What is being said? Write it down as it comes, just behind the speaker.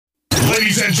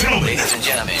Ladies and gentlemen.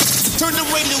 Turn the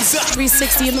radios up.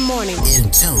 360 in the morning. In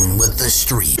tune with the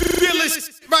street.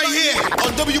 Fearless right here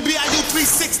on WBIU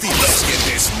 360. Let's get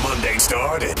this Monday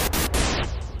started.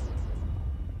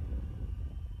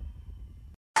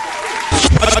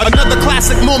 Another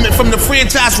classic moment from the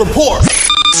franchise report.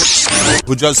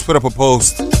 Who just put up a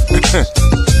post.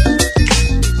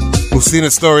 Who's seen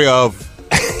a story of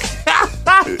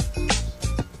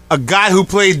a guy who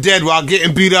played dead while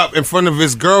getting beat up in front of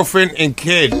his girlfriend and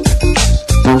kid.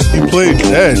 He played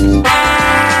dead.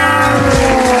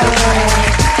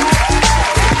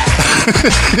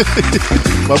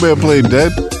 My man played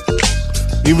dead.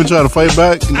 He even tried to fight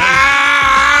back.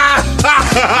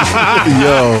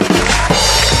 Yo.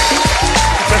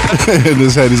 In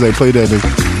his head, he's like, play that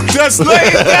nigga. Just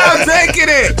laying down, taking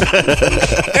it.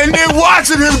 And then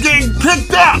watching him getting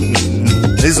picked up.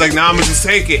 He's like, nah, I'm gonna just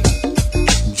take it.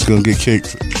 I'm just gonna get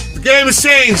kicked. The game has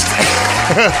changed.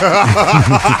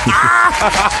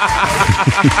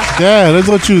 Dad, I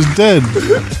thought you was dead.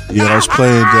 Yeah, I was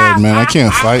playing dead, man. I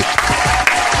can't fight.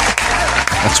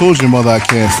 I told your mother I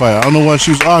can't fight. I don't know why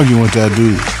she was arguing with that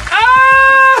dude.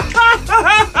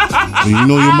 Well, you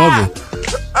know your mother.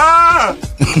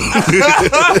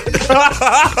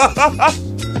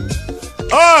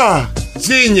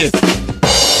 Genius.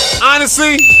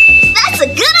 Honestly, that's a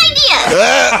good idea.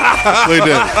 Play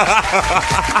that.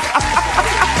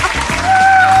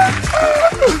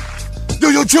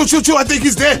 Yo, chill. I think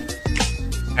he's dead.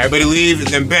 Everybody leave and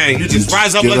then bang. You just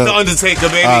rise up Get like up. the Undertaker,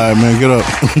 baby. All right, man, get up.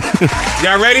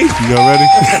 Y'all ready? Y'all ready?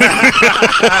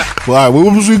 Well, all right, where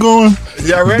was we going?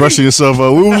 Y'all ready? Brushing yourself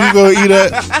up. Where was we going to eat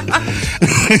at?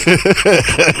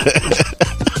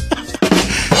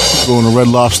 Going to Red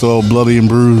Lobster, all bloody and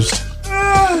bruised.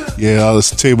 Yeah, I was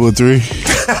table of 3.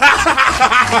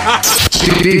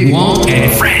 Big Walt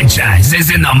and Franchise is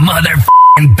in the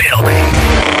motherfucking building.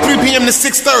 3 p.m. to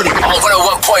 6:30. On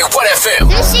 101.1 FM.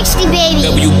 360, baby.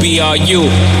 WBRU.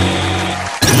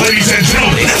 Ladies and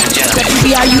gentlemen.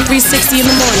 WBIU 360 in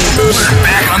the morning. We're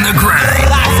back on the grind.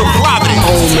 Live from Providence.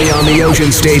 Only on the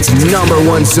Ocean State's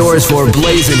 #1 source for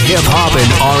blazing hip-hop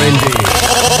and R&B.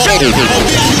 WBIU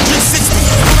 360.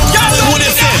 Hollywood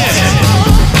FM.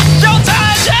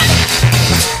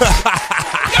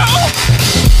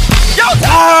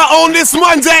 On this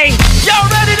Monday. Y'all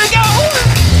ready to go?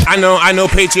 I know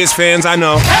Patriots fans, I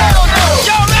know. Hell no.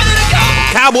 Y'all ready to go?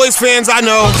 Cowboys fans, I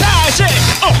know. Tired shit.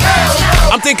 Oh, hell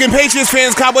no. I'm thinking Patriots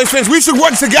fans, Cowboys fans, we should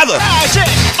work together. Tired shit.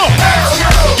 Oh,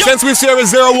 hell no. Since we share a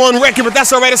 0-1 record, but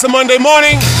that's all right, it's a Monday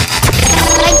morning.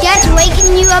 Like that's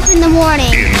waking you up in the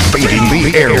morning. Beating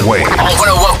the airway. On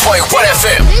 101.1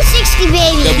 FM. 360,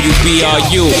 baby.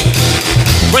 WBRU.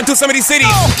 Run through some of these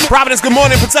cities. Providence, good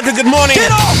morning. Pawtucket, good morning.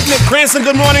 Cranston,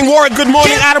 good morning. Warwick, good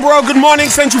morning. Attleboro, good morning.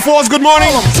 Central Falls, good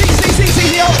morning.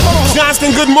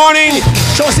 Johnston, good morning.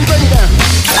 Chauncey, bring it down.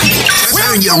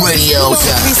 Turn your radio up.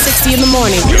 360 in the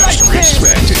morning.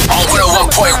 On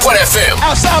 101.1 FM.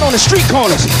 Outside on the street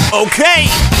corners.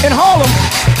 Okay. In Harlem.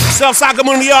 South side, good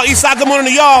morning to y'all. East side, good morning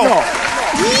to y'all.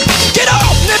 Get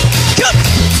off, nigga.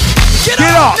 Get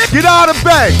up. Get out of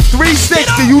bed.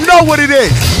 360. You know what it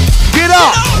is. Get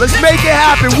up. Let's make it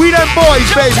happen. We them boys,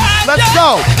 baby. Let's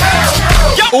go.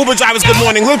 Uber drivers, good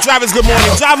morning. Lyft drivers, good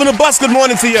morning. Driving a bus, good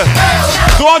morning to you.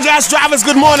 DoorDash drivers,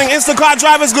 good morning. Instacart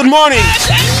drivers, good morning.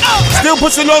 Still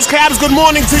pushing those cabs, good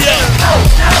morning to you.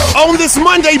 On this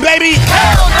Monday, baby.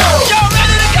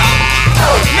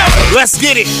 Let's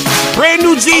get it. Brand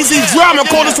new Jeezy drama.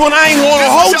 Call this one, I ain't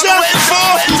gonna hold ya.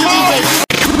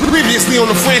 Previously on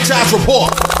the franchise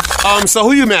report. So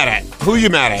who you mad at?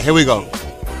 Here we go.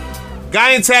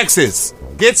 Guy in Texas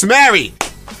gets married.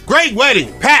 Great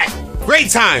wedding, packed. Great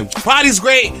time. Party's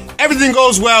great. Everything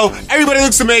goes well. Everybody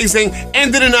looks amazing.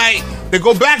 End of the night, they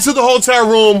go back to the hotel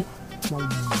room.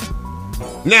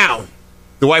 Now,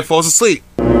 the wife falls asleep.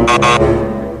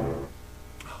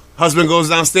 Husband goes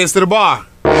downstairs to the bar.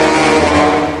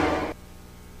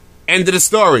 End of the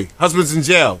story. Husband's in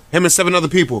jail. Him and 7 other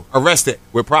people arrested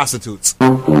with prostitutes.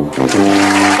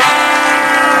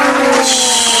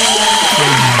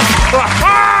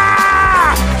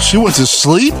 She went to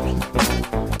sleep?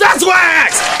 That's why I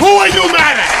asked. Who are you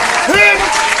mad at? Him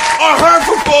or her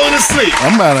for falling asleep?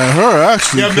 I'm mad at her,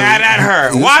 actually. You're mad at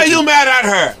her. Why are you mad at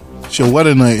her? It's your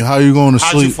wedding night. How are you going to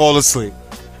sleep? How'd you fall asleep?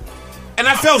 And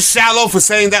I felt shallow for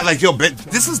saying that. Like, yo,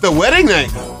 this is the wedding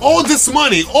night. All this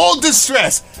money, all this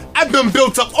stress. I've been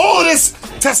built up all this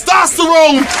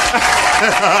testosterone.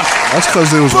 That's because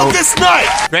they was... For this night.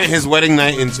 Spent his wedding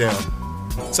night in jail.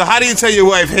 So how do you tell your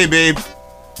wife, hey, babe,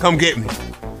 come get me?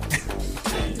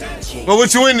 Well,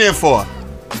 what you in there for?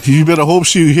 You better hope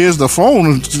she hears the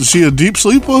phone. Is she a deep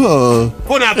sleeper?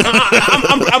 Well, now,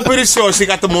 I'm pretty sure she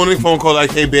got the morning phone call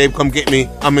like, "Hey, babe, come get me.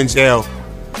 I'm in jail."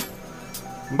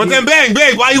 But then, bang,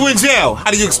 babe, why you in jail? How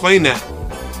do you explain that?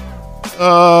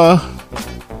 I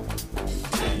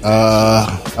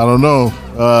don't know.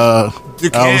 You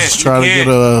can't. I was trying to get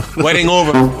a wedding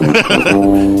over.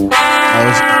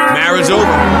 Marriage over.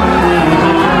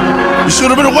 You should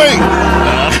have been awake.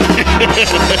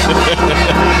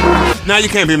 Now you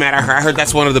can't be mad at her. I heard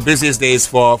that's one of the busiest days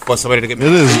for somebody to get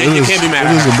married. It is. You can't be mad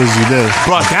at her. It is a busy day.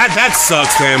 Bro, that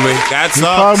sucks, family. That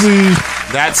sucks.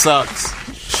 That sucks.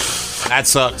 That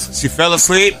sucks. She fell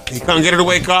asleep. He couldn't get her to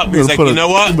wake up. He's like, you know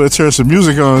what? You better turn some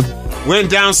music on. Went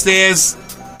downstairs,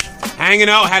 hanging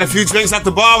out, had a few drinks at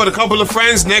the bar with a couple of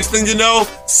friends. Next thing you know,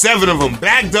 7 of them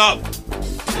bagged up.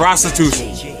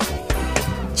 Prostitution.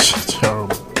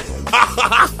 Terrible.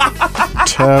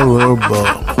 Terrible.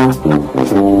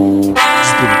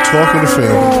 Just been talking to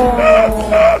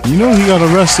family. You know he got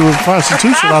arrested with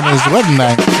prostitution on his wedding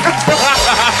night.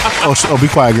 Oh, be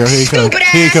quiet, girl. Here he comes.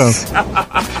 Here he comes.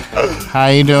 How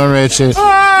you doing, Richard?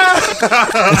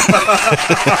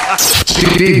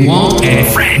 Big Walt and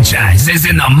Franchise is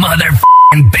in the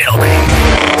motherfucking building.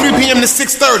 3 p.m. to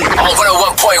 6:30. On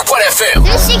 101.1 FM.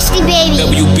 360, baby.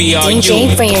 WBRU.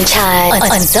 DJ Franchise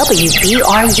on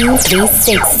WBRU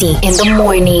 360 in the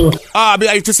morning.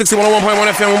 BRU 260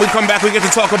 101.1 FM. When we come back, we get to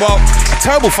talk about a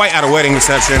terrible fight at a wedding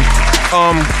reception.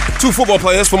 2 football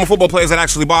players, former football players that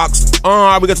actually boxed.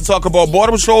 We get to talk about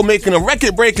Border Patrol making a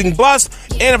record-breaking bust.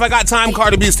 And if I got time,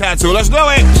 Cardi B's tattoo. Let's do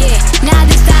it. Yeah, now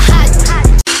this the hot.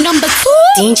 Number 2.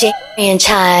 DJ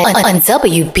Franchise on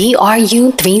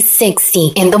WBRU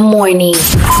 360 in the morning.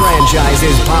 Franchise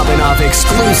is popping off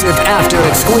exclusive after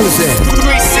exclusive.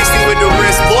 360 with the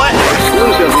wrist, boy.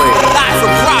 Exclusively. Live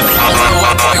from Providence.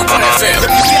 On 101.1 FM.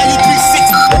 WBRU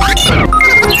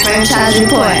 360. Franchise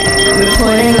report.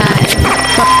 Reporting live.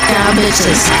 Y'all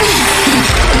bitches.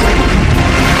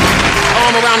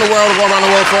 Around the world, we'll go around the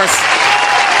world first.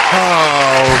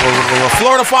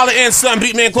 Florida father and son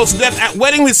beat man close to death at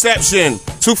wedding reception.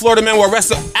 2 Florida men were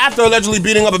arrested after allegedly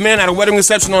beating up a man at a wedding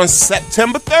reception on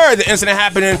September 3rd. The incident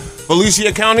happened in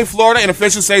Volusia County, Florida, and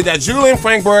officials say that Julian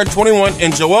Frank Bird, 21,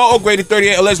 and Joel O'Grady,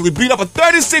 38, allegedly beat up a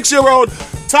 36-year-old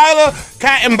Tyler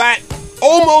Kattenbach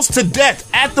almost to death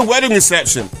at the wedding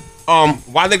reception.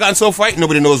 Why they got into a fight,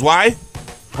 nobody knows why.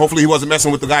 Hopefully he wasn't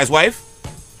messing with the guy's wife.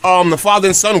 The father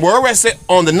and son were arrested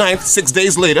on the 9th, 6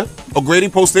 days later. O'Grady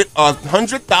posted a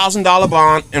 $100,000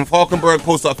 bond and Falkenberg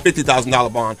posted a $50,000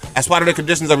 bond. As part of their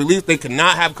conditions of release, they could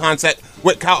not have contact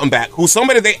with Kaltenbach, who's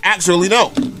somebody they actually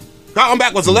know.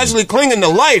 Kaltenbach was allegedly clinging to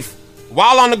life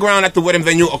while on the ground at the wedding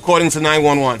venue, according to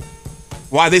 911.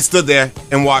 While they stood there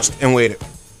and watched and waited.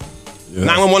 Yeah.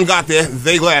 911 got there,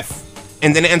 they left,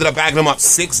 and then they ended up bagging them up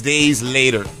 6 days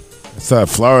later. It's that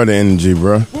Florida energy,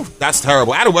 bro. That's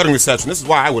terrible. At a wedding reception, this is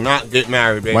why I would not get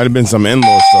married, baby. Might have been some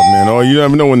in-law stuff, man. Oh, you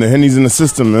never know when the Henny's in the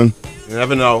system, man. You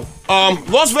never know.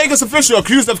 Las Vegas official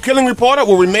accused of killing reporter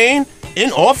will remain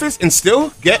in office and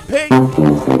still get paid.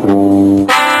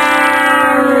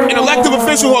 An elected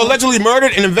official who allegedly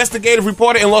murdered an investigative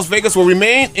reporter in Las Vegas will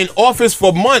remain in office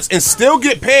for months and still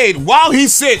get paid while he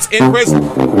sits in prison.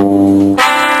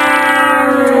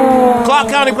 Clark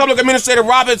County Public Administrator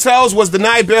Robert Tells was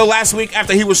denied bail last week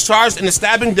after he was charged in the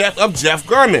stabbing death of Jeff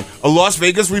Gurman, a Las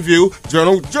Vegas Review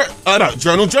Journal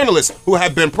journalist who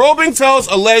had been probing Tells'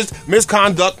 alleged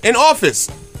misconduct in office.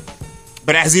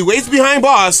 But as he waits behind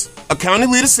bars, a county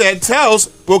leader said Tells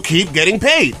will keep getting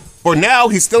paid. For now,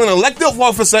 he's still an elected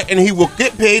officer and he will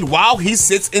get paid while he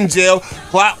sits in jail,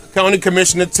 Clark County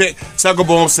Commissioner Tick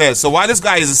Suckerbaum says. So while this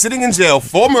guy is sitting in jail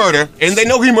for murder, and they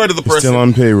know he murdered the person. Still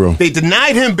on payroll. They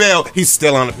denied him bail. He's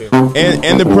still on the payroll.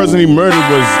 And the person he murdered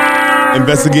was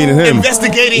investigating him.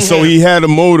 So he had a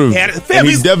motive. And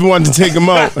he definitely wanted to take him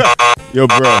out. Yo,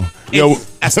 bro. Yo,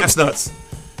 that's nuts.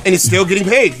 And he's still getting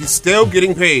paid. He's still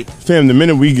getting paid. Fam, the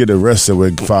minute we get arrested, we're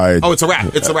fired. Oh, it's a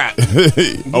wrap. It's a wrap.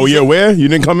 Oh, yeah, where? You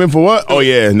didn't come in for what? Oh,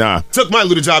 yeah, nah. Took my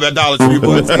little job at Dollar Tree,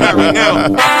 but it's not right now.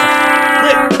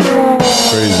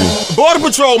 Crazy. Border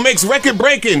Patrol makes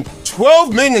record-breaking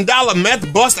 $12 million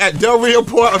meth bust at Del Rio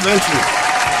Port of Entry.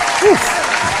 Whew.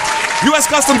 U.S.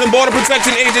 Customs and Border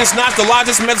Protection agents notched the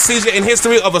largest meth seizure in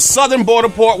history of a southern border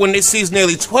port when they seized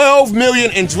nearly $12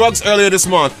 million in drugs earlier this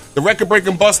month. The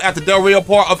record-breaking bust at the Del Rio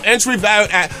Port of Entry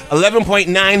valued at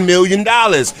 $11.9 million.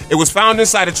 It was found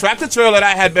inside a tractor-trailer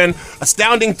that had been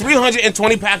astounding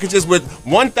 320 packages with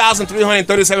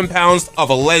 1,337 pounds of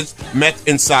alleged meth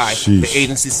inside, the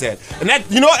agency said. And that,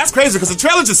 you know what, that's crazy because the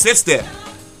trailer just sits there.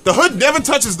 The hood never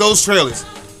touches those trailers.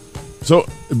 So,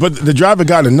 but the driver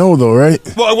got to know, though, right?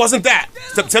 Well, it wasn't that.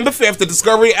 September 5th, the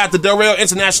discovery at the Del Rio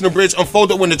International Bridge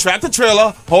unfolded when the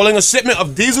tractor-trailer holding a shipment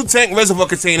of diesel tank reservoir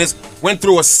containers went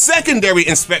through a secondary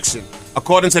inspection.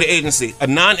 According to the agency, a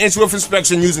non-intrusive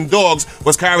inspection using dogs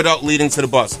was carried out leading to the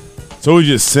bus. So we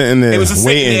just sitting there, it was just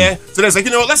waiting. Sitting there. So they're like,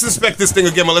 you know what, let's inspect this thing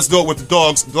again, but let's do it with the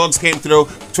dogs. Dogs came through,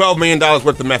 $12 million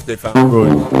worth of meth they found. Bro,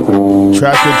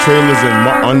 tractor trailers and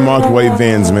unmarked white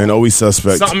vans, man, always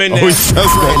suspect. Something in there. Always suspect.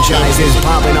 Franchises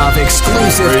popping off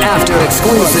exclusive after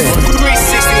exclusive.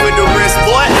 360 with the wrist,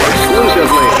 boy.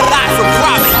 Exclusively. Live from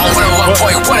Providence. On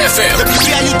 101.1 FM.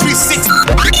 WBIU 360.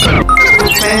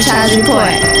 Franchise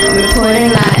report. Reporting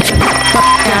live.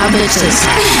 Y'all bitches.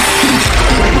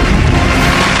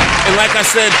 And like I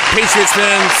said, Patriots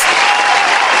fans,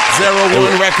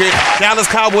 0-1 record. Dallas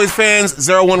Cowboys fans,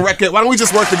 0-1 record. Why don't we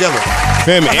just work together?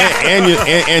 Fam,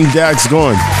 and Dak's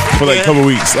gone for like a couple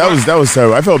weeks. That was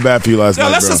terrible. I felt bad for you last night,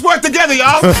 let's just work together,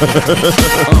 y'all.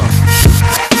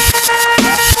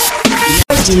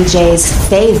 DJ's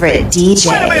favorite DJ.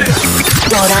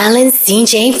 Rhode Island's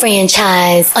DJ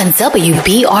franchise on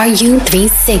WBRU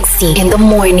 360 in the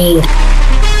morning.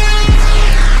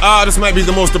 This might be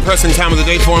the most depressing time of the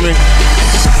day for me.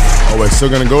 Oh, we're still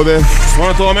gonna go there? Just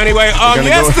want to throw them anyway.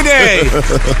 Yesterday,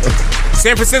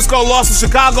 San Francisco lost to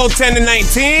Chicago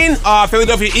 10-19.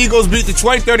 Philadelphia Eagles beat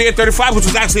Detroit 38-35, which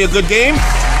was actually a good game.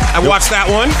 I watched that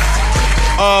one.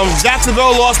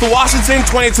 Jacksonville lost to Washington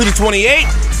 22-28.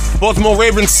 Baltimore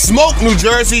Ravens smoked New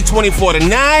Jersey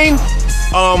 24-9.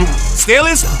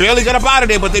 Steelers barely got up out of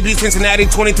there, but they beat Cincinnati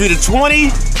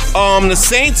 23-20. The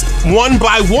Saints won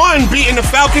by 1, beating the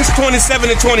Falcons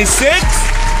 27-26.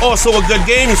 Also a good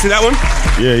game. You see that one?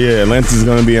 Yeah. Atlanta's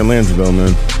gonna be Atlantiville,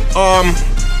 man.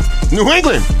 New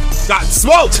England got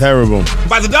smoked. Terrible.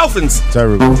 By the Dolphins.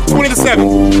 Terrible.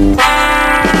 20-7.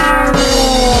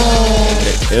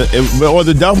 Well,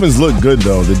 the Dolphins look good,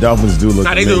 though. The Dolphins do look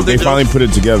good. They finally put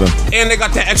it together. And they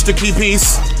got that extra key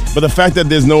piece. But the fact that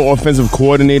there's no offensive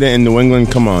coordinator in New England,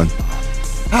 come on.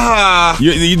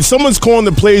 Someone's calling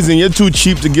the plays and you're too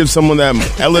cheap to give someone that.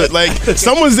 Like,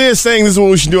 someone's there saying this is what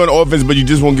we should do on offense, but you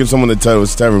just won't give someone the title.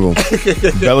 It's terrible.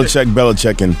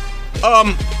 Belichicking.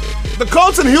 The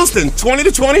Colts in Houston,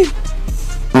 20-20.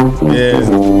 Yeah.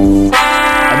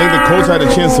 I think the Colts had a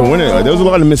chance to win it. There was a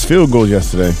lot of missed field goals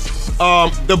yesterday.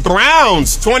 The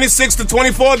Browns,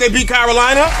 26-24, they beat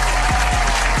Carolina.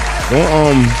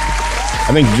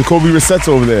 I think Jacoby Brissett's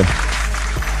over there.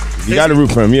 You got to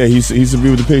root for him. Yeah, he used to be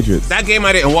with the Patriots. That game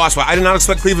I didn't watch, but I did not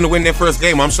expect Cleveland to win their first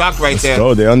game. I'm shocked there.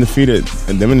 Oh, they're undefeated,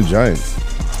 and them and the Giants.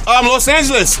 Los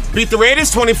Angeles beat the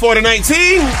Raiders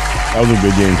 24-19. That was a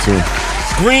good game too.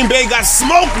 Green Bay got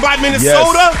smoked by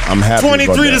Minnesota. Yes, I'm happy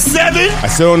 23-7. I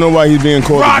still don't know why he's being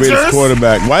called the greatest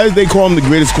quarterback. Why did they call him the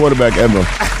greatest quarterback ever?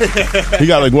 He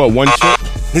got like what, 1 chip?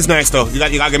 He's nice though. You got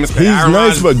to give him his credit. He's Aaron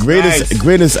nice, but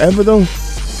greatest ever though.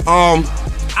 I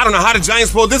don't know how the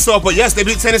Giants pulled this off, but yes, they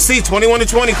beat Tennessee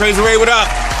 21-20. Crazy Ray, what up?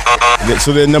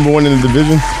 So they're number 1 in the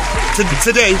division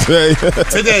today.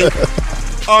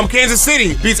 Kansas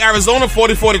City beats Arizona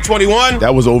 44-21.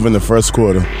 That was over in the first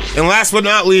quarter. And last but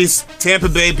not least, Tampa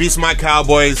Bay beats my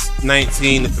Cowboys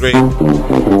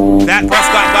 19-3. Dak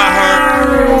Prescott got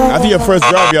hurt. After your first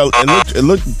drive, y'all, it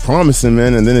looked promising,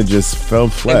 man, and then it just fell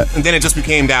flat. And then it just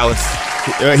became Dallas.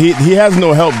 He has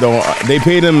no help though. They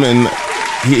paid him, and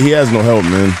he has no help,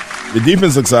 man. The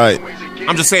defense looks alright.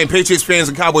 I'm just saying, Patriots fans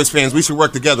and Cowboys fans, we should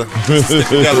work together. Stick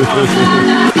together.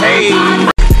 Hey.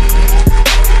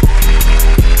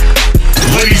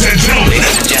 Ladies and gentlemen,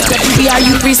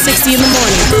 WBRU 360 in the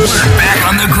morning. Back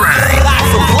on the grind. Live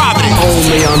from Providence.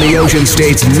 Only on the Ocean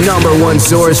State's #1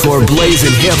 source for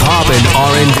blazing hip hop and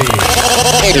R&B.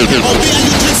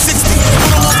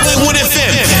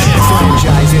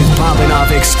 Franchises popping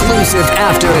off exclusive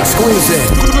after exclusive.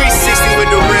 360 with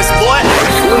the wrist, boy.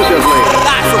 Exclusively.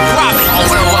 Live from Providence. On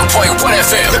 101.1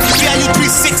 FM. WBIU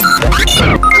 360.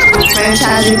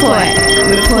 Franchise report.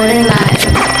 Reporting live.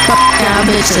 Y'all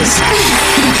bitches.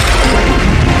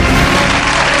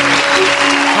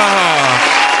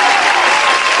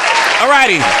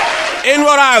 Alrighty. In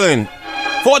Rhode Island,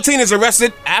 14 is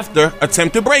arrested after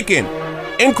attempted break-in.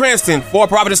 In Cranston, 4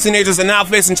 Providence teenagers are now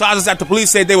facing charges after police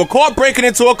said they were caught breaking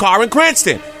into a car in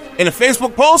Cranston. In a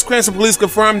Facebook post, Cranston police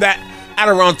confirmed that at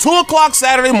around 2 o'clock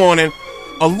Saturday morning,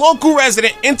 a local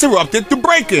resident interrupted the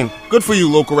break-in. Good for you,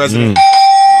 local resident.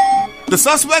 The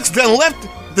suspects then left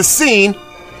the scene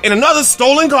in another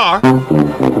stolen car.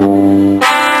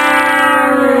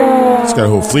 It's got a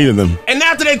whole fleet of them. And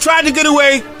after they tried to get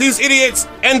away, these idiots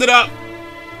ended up,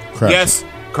 crashing.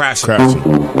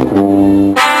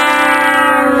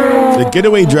 The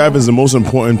getaway driver is the most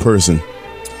important person.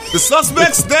 The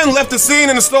suspects then left the scene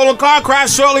in a stolen car,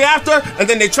 crashed shortly after, and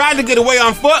then they tried to get away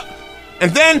on foot.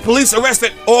 And then police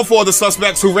arrested all 4 of the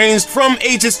suspects who ranged from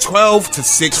ages 12 to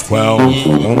 16. 12?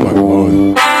 Oh my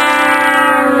Lord.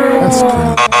 That's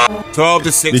crazy. 12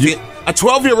 to 16. A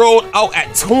 12-year-old out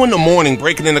at 2 in the morning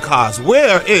breaking into cars.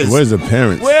 Where's the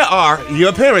parents? Where are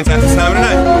your parents at this time of the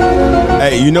night?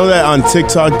 Hey, you know that on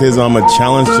TikTok there's a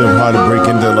challenge of how to break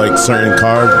into like certain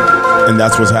cars, and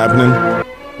that's what's happening?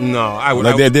 No, I would.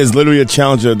 Like there's literally a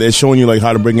challenge. They're showing you like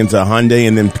how to break into a Hyundai,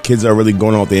 and then kids are really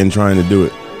going out there and trying to do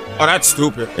it. Oh, that's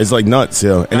stupid. It's like nuts,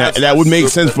 yo. And that would make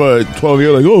sense for a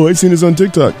 12-year-old. Like, oh, I seen this on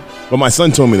TikTok. But my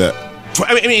son told me that.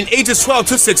 I mean, ages 12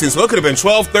 to 16, so it could have been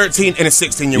 12, 13, and a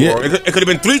 16-year-old. Yeah. It could have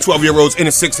been 3 12-year-olds and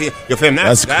a 16. Your fam,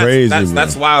 that's crazy.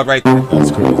 That's wild, right there. That's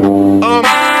crazy.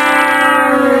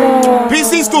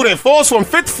 PC student falls from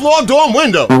 5th floor dorm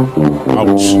window.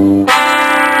 Ouch.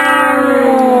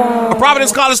 A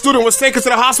Providence College student was taken to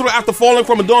the hospital after falling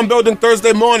from a dorm building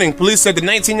Thursday morning. Police said the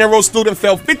 19-year-old student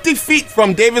fell 50 feet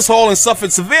from Davis Hall and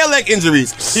suffered severe leg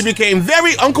injuries. He became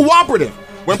very uncooperative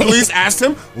when police asked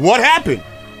him what happened.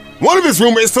 One of his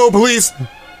roommates told police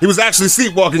he was actually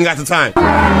sleepwalking at the time.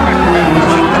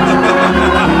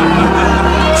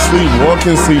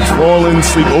 Sleepwalking, sleep falling,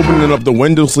 sleep opening up the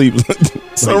window, sleep.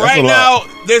 So right now,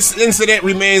 this incident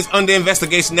remains under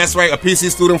investigation. That's right, a PC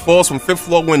student falls from 5th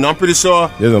floor window. I'm pretty sure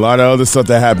there's a lot of other stuff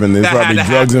that happened. There's probably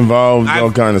drugs involved,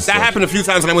 all kind of stuff. That happened a few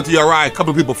times when I went to URI. A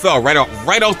couple of people fell right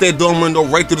out their dorm window,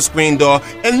 right through the screen door.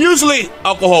 And usually,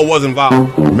 alcohol was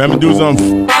involved. Remember dudes were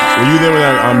you there when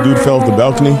that dude fell off the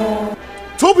balcony?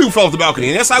 2 people fell off the balcony,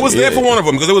 and yes, I was there for one of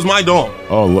them because it was my dorm.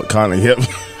 Oh, look, kind of hip.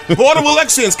 Board of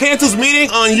Elections cancels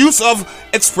meeting on use of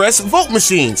express vote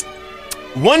machines.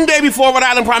 One day before Rhode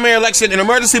Island primary election, an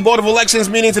emergency Board of Elections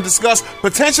meeting to discuss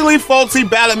potentially faulty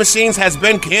ballot machines has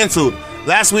been canceled.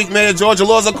 Last week, Mayor Georgia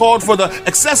Loza called for the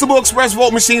accessible express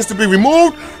vote machines to be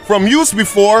removed from use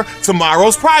before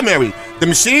tomorrow's primary. The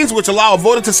machines, which allow a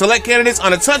voter to select candidates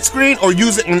on a touchscreen or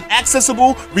using an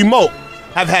accessible remote,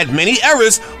 have had many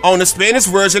errors on the Spanish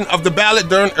version of the ballot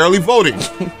during early voting.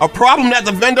 A problem that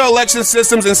the vendor election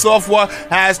systems and software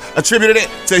has attributed it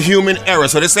to human error.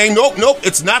 So they're saying, nope,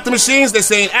 it's not the machines. They're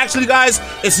saying, actually, guys,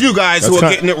 it's you guys who are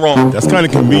getting it wrong. That's kind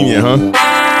of convenient, huh?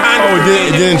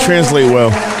 It didn't translate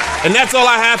well. And that's all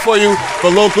I have for you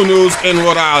for local news in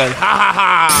Rhode Island. Ha ha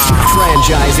ha.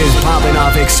 Franchises popping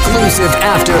off exclusive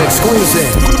after exclusive.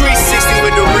 360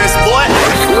 with the wrist, boy.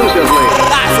 Exclusively.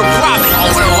 Live from Providence.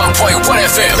 On 101.1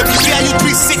 FM. Let me tell you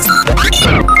 360.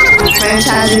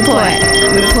 Franchise report.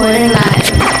 Reporting live.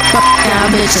 Y'all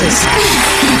bitches.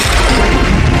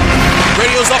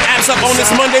 Radio's up, apps up on this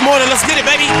Monday morning. Let's get it,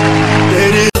 baby.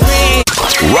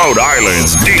 Rhode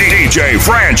Island's DJ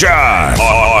Franchise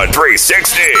on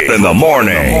 360 in the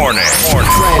morning.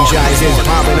 Franchises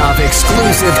popping off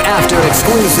exclusive after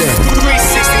exclusive.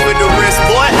 360 with the wrist,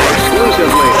 boy.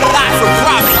 Exclusively. Live from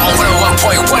Providence. On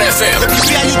 101.1 FM. Let me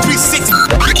tell you 360.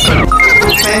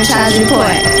 Franchise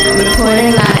report.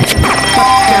 Reporting live.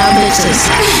 Y'all bitches.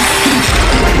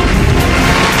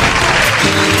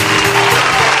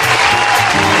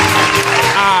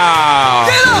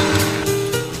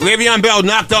 Le'Veon Bell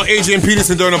knocked out Adrian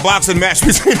Peterson during a boxing match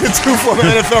between the 2 former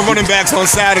NFL running backs on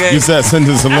Saturday. Just that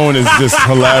sentence alone is just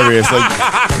hilarious. Like,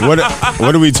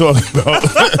 what are we talking about?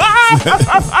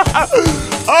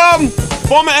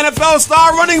 Former NFL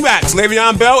star running backs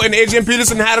Le'Veon Bell and Adrian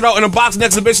Peterson had it out in a boxing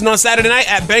exhibition on Saturday night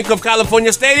at Bank of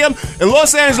California Stadium in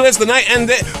Los Angeles. The night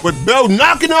ended with Bell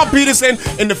knocking out Peterson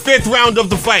in the 5th round of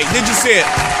the fight. Did you see it?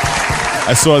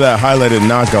 I saw that highlighted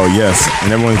knockout, yes.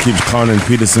 And everyone keeps clowning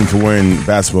Peterson for wearing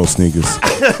basketball sneakers.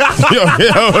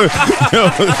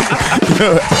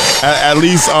 At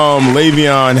least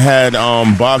Le'Veon had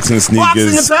boxing sneakers.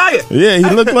 Boxing attire. Yeah,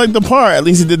 he looked like the part. At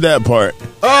least he did that part.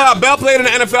 Bell played in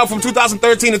the NFL from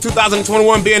 2013 to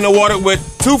 2021, being awarded with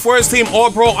 2 first-team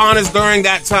All-Pro honors during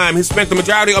that time. He spent the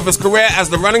majority of his career as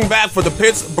the running back for the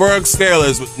Pittsburgh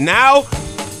Steelers. Now,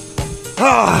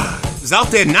 he's out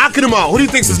there knocking him out. Who do you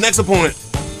think's his next opponent?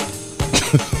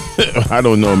 I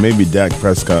don't know. Maybe Dak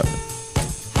Prescott.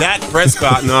 Dak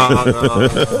Prescott? No.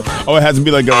 Oh, it has to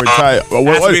be like a retired.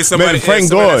 Maybe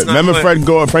Frank Gore. Remember Fred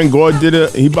Gore? Frank Gore did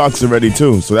it. He boxed already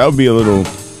too, so that would be a little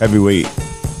heavyweight.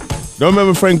 Don't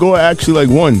remember Frank Gore actually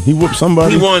like won. He whooped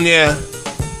somebody. He won, yeah.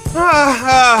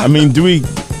 I mean, do we?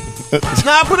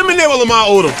 Nah, put him in there with Lamar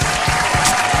Odom.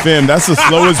 Fam, that's the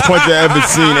slowest punch I've ever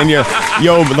seen. And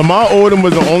Lamar Odom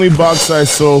was the only boxer I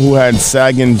saw who had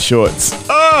sagging shorts.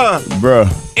 Bruh.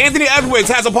 Anthony Edwards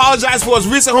has apologized for his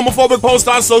recent homophobic post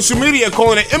on social media,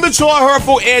 calling it immature,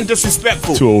 hurtful, and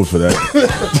disrespectful. Too old for that.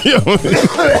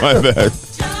 My bad.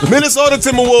 Minnesota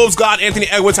Timberwolves guard Anthony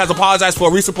Edwards has apologized for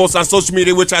a recent post on social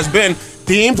media which has been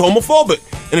deemed homophobic.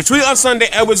 In a tweet on Sunday,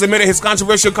 Edwards admitted his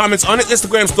controversial comments on his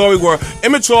Instagram story were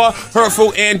immature,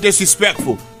 hurtful, and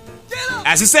disrespectful.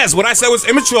 As he says, what I said was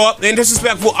immature and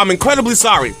disrespectful. I'm incredibly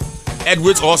sorry.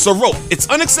 Edwards also wrote, it's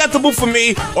unacceptable for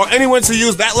me or anyone to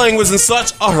use that language in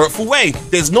such a hurtful way.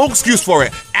 There's no excuse for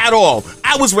it at all.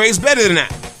 I was raised better than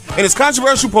that. In his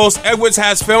controversial post, Edwards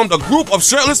has filmed a group of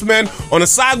shirtless men on a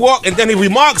sidewalk, and then he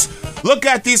remarks, look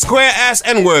at these square-ass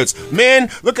N-words. Man,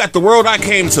 look at the world I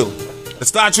came to. The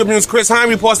Star Tribune's Chris Hine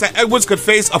reports that Edwards could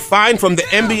face a fine from the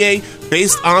NBA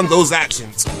based on those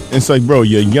actions. It's like, bro,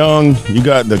 you're young, you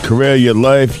got the career of your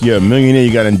life, you're a millionaire,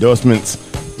 you got endorsements.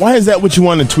 Why is that what you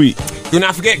want to tweet? Do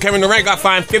not forget, Kevin Durant got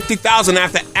fined $50,000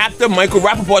 after actor Michael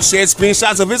Rappaport shared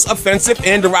screenshots of his offensive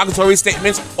and derogatory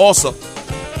statements also.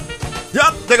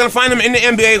 Yup, they're going to find him in the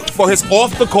NBA for his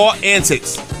off-the-court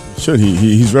antics. Sure,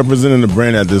 he's representing the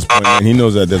brand at this point, and he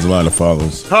knows that there's a lot of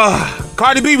followers.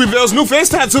 Cardi B reveals new face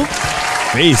tattoo.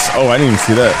 Face? Oh, I didn't even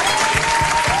see that.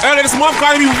 Earlier this month,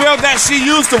 Cardi B revealed that she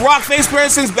used to rock face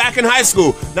piercings back in high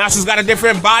school. Now she's got a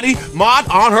different body mod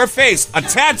on her face, a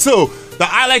tattoo. The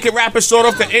I Like It rapper showed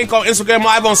off the ink on Instagram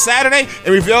Live on Saturday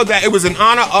and revealed that it was in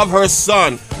honor of her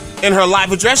son. In her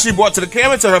live address, she brought to the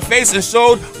camera to her face and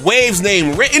showed Wave's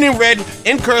name written in red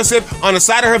in cursive on the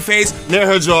side of her face near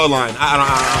her jawline.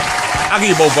 I'll give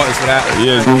you both buttons for that.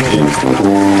 Yeah.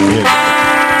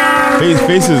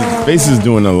 Face is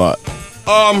doing a lot.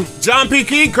 John P.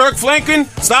 Key, Kirk Franklin,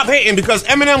 stop hating because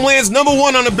Eminem lands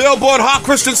 #1 on the Billboard Hot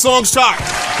Christian Songs chart.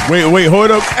 Wait,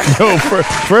 hold up. Yo,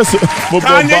 first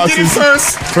football Kanye boxes. did it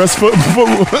first. First football.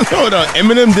 Hold on.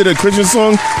 Eminem did a Christian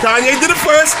song. Kanye did it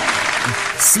first.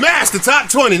 Smashed the top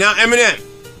 20. Now Eminem.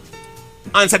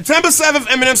 On September 7th,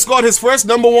 Eminem scored his first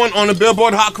 #1 on the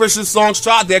Billboard Hot Christian Songs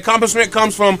chart. The accomplishment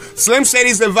comes from Slim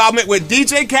Shady's involvement with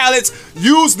DJ Khaled's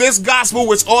Use This Gospel,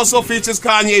 which also features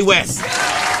Kanye West.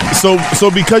 So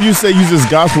because you say Use This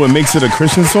Gospel, it makes it a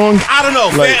Christian song? I don't know.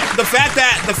 Like, the fact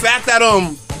that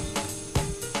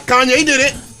Kanye did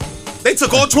it, they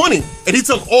took all 20, and he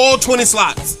took all 20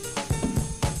 slots.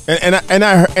 And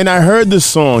I heard this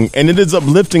song, and it is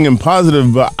uplifting and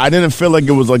positive, but I didn't feel like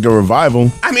it was like a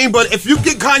revival. I mean, but if you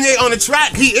get Kanye on the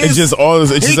track, he is. It's just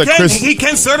a Christian. He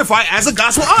can certify as a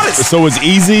gospel artist. So is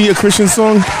Easy a Christian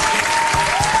song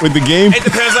with the game? It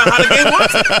depends on how the game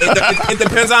wants it. It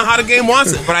depends on how the game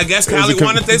wants it. But I guess Khaled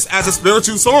wanted this as a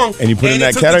spiritual song, and he put it in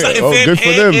that category. Oh, good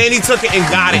for them. And he took it and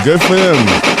got it. Good for them.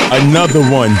 Another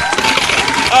one.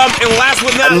 And last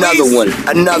but not least,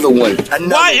 Another one.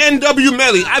 YNW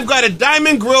Melly, I've got a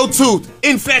diamond grill tooth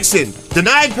infection.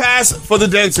 Denied pass for the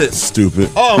dentist. Stupid.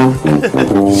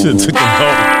 Should've took him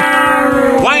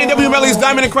home. YNW Melly's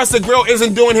diamond encrusted grill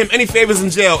isn't doing him any favors in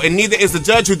jail, and neither is the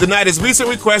judge who denied his recent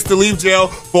request to leave jail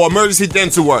for emergency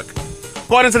dental work.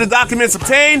 According to the documents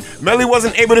obtained, Melly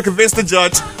wasn't able to convince the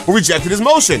judge, who rejected his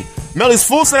motion. Melly's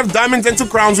full set of diamond dental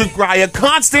crowns require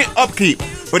constant upkeep,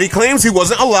 but he claims he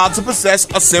wasn't allowed to possess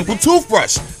a simple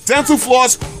toothbrush. Dental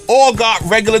floss all got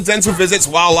regular dental visits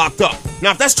while locked up.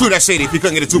 Now, if that's true, that's shady if he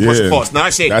couldn't get a toothbrush floss. Now,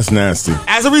 that's shady. That's nasty.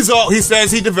 As a result, he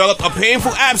says he developed a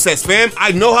painful abscess. Fam,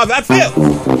 I know how that feels.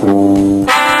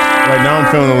 Right now, I'm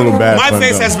feeling a little bad. My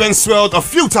face has been swelled a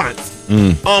few times.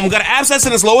 Got an abscess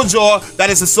in his lower jaw that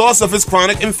is the source of his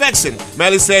chronic infection.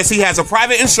 Melly says he has a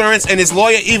private insurance, and his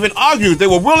lawyer even argued they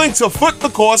were willing to foot the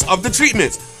cost of the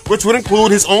treatments, which would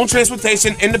include his own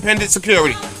transportation, independent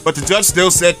security. But the judge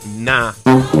still said, nah.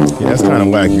 Yeah, that's kind of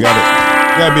whack. You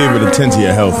gotta be able to tend to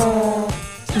your health.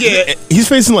 Yeah. He's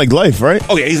facing like life, right?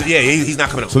 Oh, yeah, he's not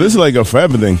coming out. So this is like a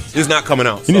forever thing. He's not coming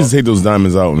out. He needs to take those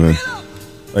diamonds out, man.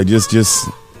 Like, just...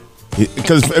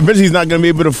 Because eventually he's not going to be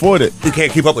able to afford it. He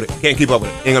can't keep up with it. Ain't going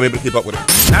to be able to keep up with it.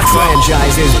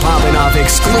 Franchises popping off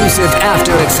exclusive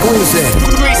after exclusive.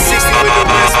 360 with the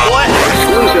best, boy.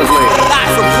 Exclusively.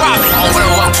 Live from Providence.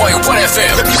 101.1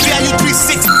 FM. WBIU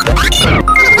 360.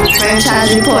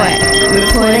 Franchise report.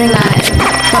 Reporting live.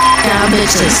 Y'all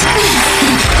bitches.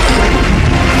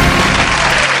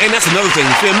 And that's another thing,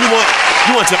 Fam.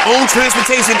 You want your own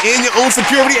transportation and your own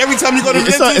security every time you go to the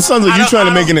dentist? It sounds like you're trying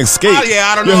to make an escape.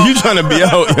 I don't know. You trying to be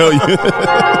out, yo.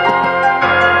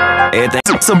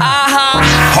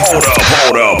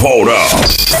 Hold up.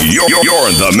 You're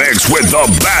in the mix with the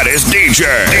baddest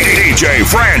DJ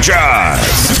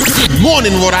Franchise. Good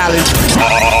morning, Rhode Island.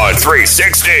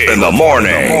 360 in the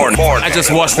morning. I just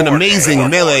watched an amazing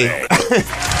melee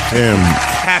Damn.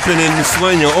 happen in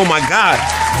Sueño. Oh my God.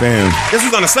 Damn. This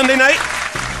was on a Sunday night?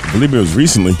 I believe it was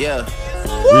recently. Yeah.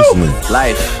 Recently.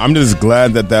 Life. I'm just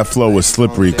glad that flow was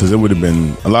slippery because it would have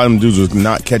been a lot of them dudes was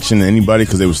not catching anybody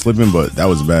because they were slipping, but that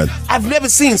was bad. I've never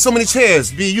seen so many chairs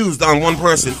be used on one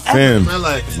person. Fam,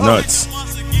 nuts.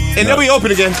 And they'll be open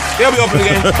again. They'll be open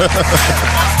again.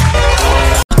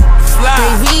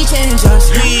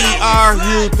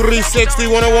 BRU 360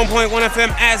 101.1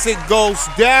 FM as it goes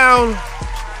down.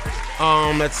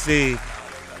 Let's see.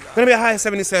 Gonna be a high of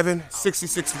 77,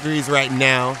 66 degrees right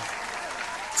now.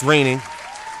 It's raining.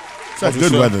 It's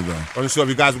good weather though. I'm not sure if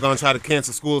you guys were gonna try to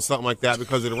cancel school or something like that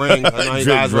because of the rain. I know you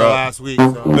guys were last week.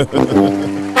 So. Oh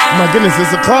my goodness,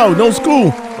 it's a cloud, no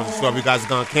school. I'm not sure if you guys are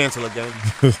gonna cancel again.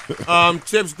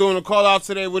 Chip's doing a call out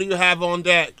today. What do you have on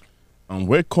deck?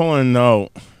 We're calling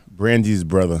out Brandy's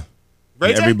brother.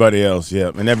 And everybody else,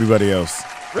 yeah, and everybody else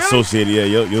associated. Yeah,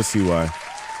 you'll see why.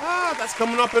 That's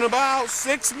coming up in about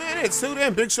 6 minutes. Too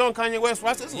then, Big Sean, Kanye West.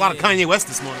 Watch, there's a lot of Kanye West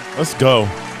this morning. Let's go.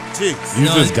 Jeez.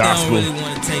 Use this gospel. I don't really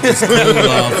want to take this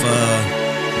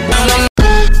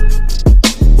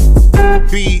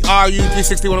BRU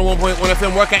 360 101.1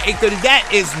 FM. Work at 8:30. That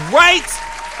is right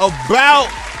about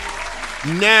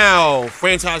now.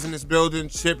 Franchise in this building.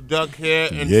 Chip Duck here.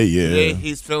 And today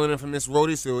he's filling in from Miss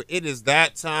Rhodey. So it is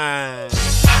that time.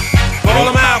 Call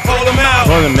him out, call him out.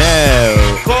 Call him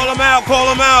out. Call him out,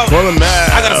 call him out. Call him out.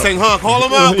 I gotta sing, huh? Call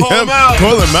him out, call him out.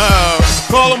 Call him out.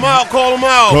 Call him out, call him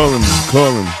out. Call him,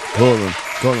 call him, call him,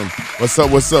 call him.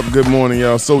 What's up? Good morning,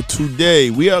 y'all. So today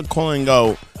we are calling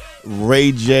out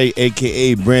Ray J,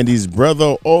 a.k.a. Brandy's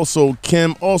brother, also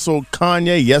Kim, also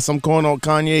Kanye. Yes, I'm calling out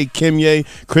Kanye, Kim Ye,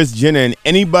 Kris Jenner, and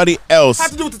anybody else has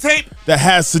to do with the tape. That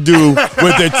has to do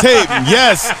with the tape.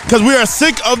 Yes, because we are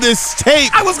sick of this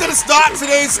tape. I was going to start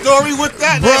today's story with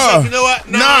that. Bruh, like, you know what?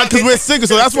 Nah, because we're sick.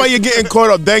 So that's why you're getting caught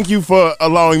up. Thank you for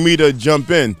allowing me to jump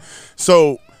in.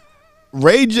 So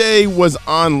Ray J was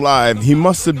on live. He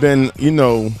must have been,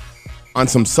 on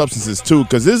some substances too,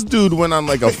 because this dude went on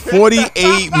like a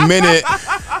 48-minute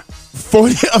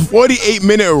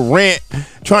rant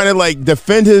trying to like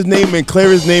defend his name and clear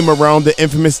his name around the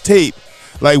infamous tape.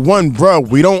 Like,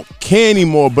 we don't care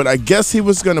anymore, but I guess he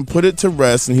was going to put it to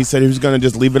rest, and he said he was going to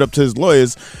just leave it up to his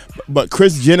lawyers. But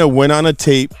Kris Jenner went on a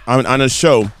tape, on a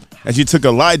show, and she took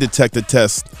a lie detector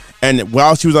test. And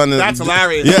while she was on That's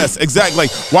hilarious. Yes, exactly. Like,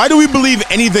 why do we believe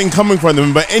anything coming from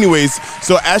them? But anyways,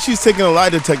 so as she's taking a lie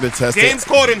detector test. James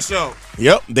Corden show.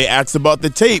 Yep. They asked about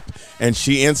the tape, and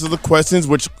she answered the questions,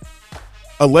 which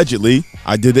allegedly,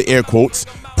 I did the air quotes,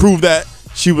 proved that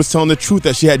she was telling the truth,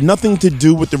 that she had nothing to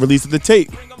do with the release of the tape.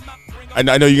 I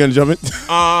know you're going to jump in.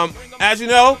 As you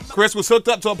know, Kris was hooked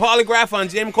up to a polygraph on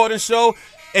James Corden's show,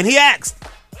 and he asked,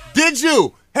 did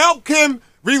you help Kim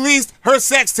release her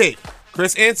sex tape?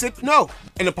 Kris answered no,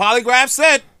 and the polygraph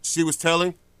said she was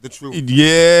telling the truth.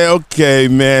 Yeah, okay,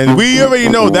 man. We already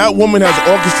know that woman has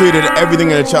orchestrated everything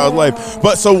in a child's life.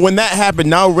 But so when that happened,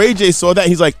 now Ray J saw that.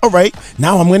 He's like, all right,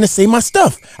 now I'm going to say my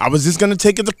stuff. I was just going to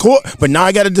take it to court, but now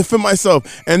I got to defend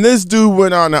myself. And this dude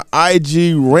went on an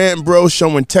IG rant, bro,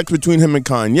 showing text between him and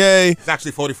Kanye. It's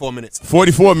actually 44 minutes.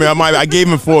 44 minutes. I gave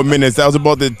him 4 minutes. That was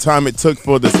about the time it took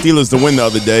for the Steelers to win the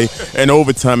other day and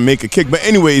overtime make a kick. But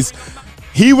anyways,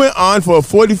 he went on for a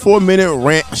 44-minute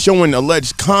rant showing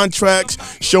alleged contracts,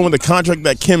 showing the contract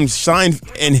that Kim signed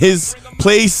in his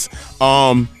place.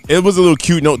 It was a little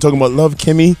cute note talking about love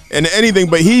Kimmy and anything,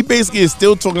 but he basically is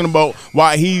still talking about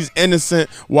why he's innocent,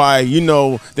 why,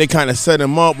 they kind of set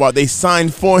him up, why they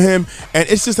signed for him. And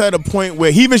it's just at a point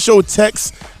where he even showed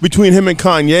texts between him and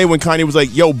Kanye when Kanye was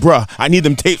like, yo, bruh, I need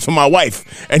them tapes for my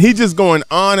wife. And he's just going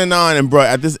on. And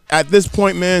bruh, at this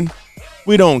point, man,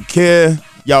 we don't care.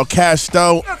 Y'all cashed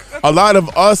out. A lot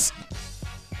of us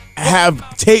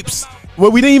have tapes where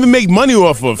we didn't even make money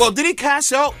off of. Well, did he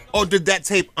cash out or did that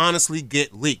tape honestly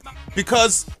get leaked?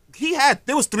 Because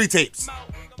there was 3 tapes.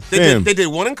 They did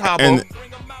one in Cabo,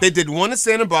 they did one in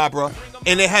Santa Barbara,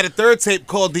 and they had a 3rd tape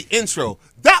called The Intro.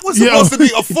 That was supposed to be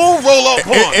a full roll-up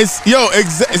porn.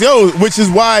 Which is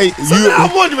why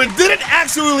I'm wondering, did it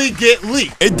actually get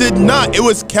leaked? It did not. It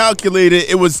was calculated.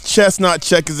 It was chess, not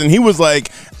checkers. And he was like,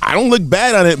 I don't look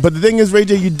bad on it. But the thing is, Ray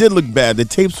J, you did look bad. The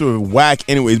tapes were whack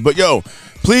anyways. But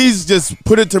please just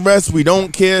put it to rest. We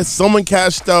don't care. Someone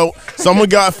cashed out. Someone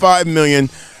got $5 million.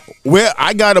 Where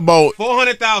I got about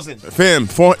 400,000. Fam,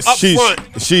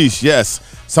 sheesh, yes.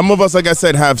 Some of us, like I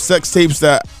said, have sex tapes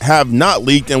that have not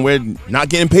leaked and we're not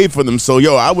getting paid for them. So,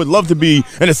 I would love to be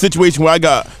in a situation where I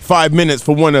got 5 minutes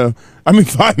for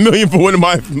 $5 million for one of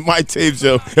my tapes,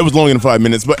 yo. It was longer than 5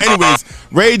 minutes. But anyways,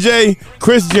 Ray J,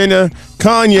 Kris Jenner,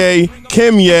 Kanye,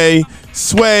 Kim Ye,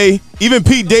 Sway, even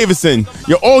Pete Davidson.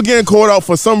 You're all getting called out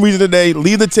for some reason today.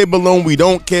 Leave the tape alone. We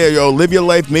don't care, yo. Live your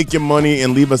life, make your money,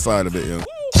 and leave us out of it, yo.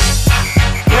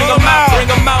 Bring them out, bring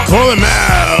them out. Call him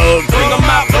out. Bring them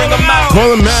out, bring them out.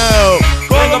 Call him out.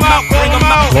 Bring them out, bring them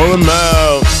out. Call him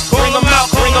out. Bring them out,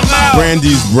 bring them out.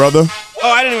 Brandy's brother. Oh,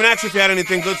 I didn't even ask you if you had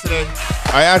anything good today.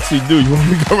 I actually do. You want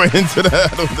me to go right into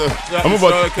that? Yeah,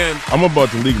 I'm about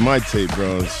to leak my tape,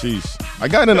 bro. Sheesh. I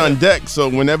got it on deck, so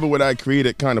whenever what I create,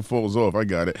 it kind of falls off. I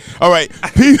got it. All right.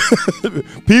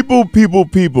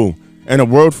 People. In a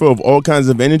world full of all kinds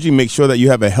of energy, make sure that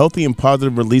you have a healthy and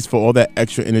positive release for all that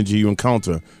extra energy you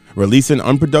encounter. Releasing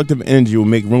unproductive energy will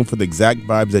make room for the exact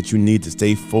vibes that you need to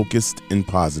stay focused and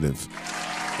positive.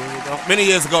 Many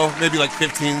years ago, maybe like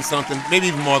 15 something, maybe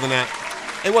even more than that.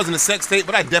 It wasn't a sex tape,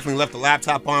 but I definitely left the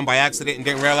laptop on by accident and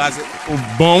didn't realize it.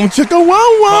 Boom, chicka,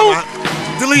 wow.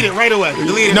 Delete it right away.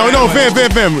 Delete it. No,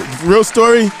 fam. Real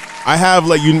story. I have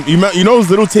like you know those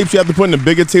little tapes you have to put in the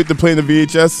bigger tape to play in the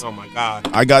VHS. Oh my God.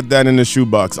 I got that in the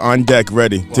shoebox on deck,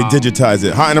 ready to digitize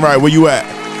it. Hot and right, where you at?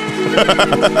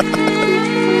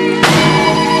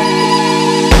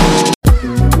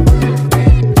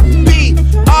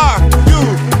 BRU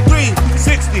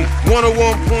 360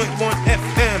 101.1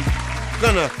 FM.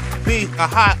 Gonna be a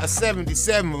high of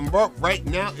 77, but right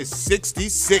now it's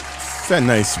 66. It's that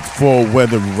nice fall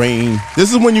weather rain.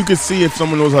 This is when you can see if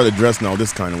someone knows how to dress now,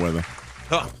 this kind of weather.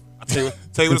 I'll tell you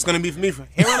what it's gonna be for me from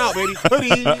here on out, baby.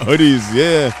 Hoodies. Hoodies,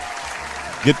 yeah.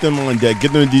 Get them on deck.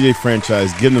 Get them a DJ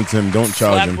franchise. Give them to him. Don't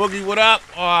charge Black them. Boogie, what up?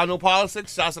 No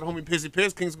politics. Shouts to the homie Pissy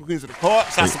Piss, Kings and Queens of the Court.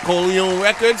 Shouts to Coleon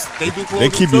Records. They do clothing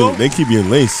too. They keep you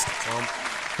laced.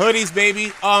 Hoodies,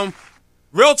 baby.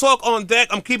 Real talk on deck.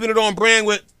 I'm keeping it on brand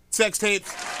with sex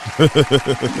tapes.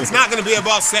 It's not gonna be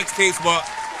about sex tapes, but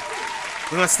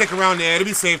we're gonna stick around there. It'll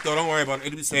be safe though. Don't worry about it.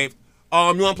 It'll be safe. You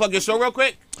wanna plug your show real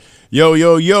quick?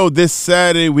 Yo. This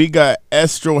Saturday we got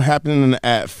Estro happening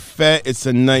at FET. It's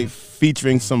a night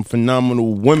featuring some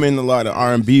phenomenal women, a lot of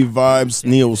R&B vibes,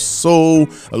 neo soul,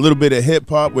 a little bit of hip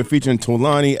hop. We're featuring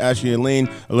Tolani, Ashley Elaine,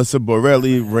 Alyssa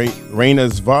Borelli, Raina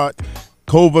Zvat,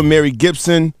 Kova, Mary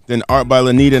Gibson, then Art by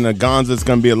Lanita and Aganza. It's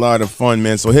going to be a lot of fun,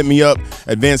 man. So hit me up.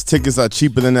 Advanced tickets are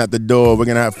cheaper than at the door. We're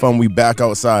going to have fun. We back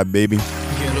outside, baby.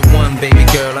 You're the one, baby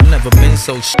girl. I've never been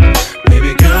so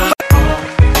baby girl.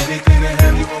 Anything to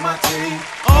have you on my team.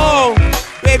 Oh,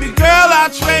 baby girl, I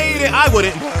traded. I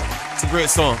wouldn't, but it's a great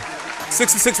song.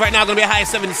 66 right now, going to be a high of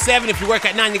 77. If you work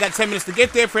at 9, you got 10 minutes to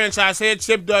get there. Franchise here,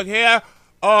 Chip Doug here.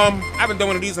 I haven't done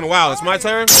one of these in a while. It's my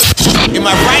turn. Am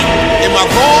I right? Am I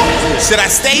wrong? Should I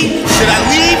stay? Should I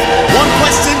leave? One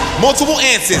question, multiple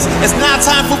answers. It's now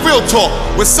time for real talk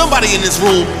with somebody in this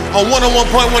room on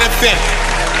 101.1 FM.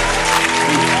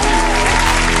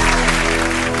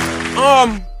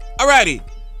 Alrighty.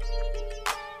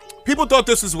 People thought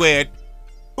this was weird,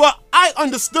 but I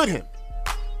understood him.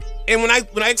 And when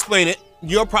I explain it,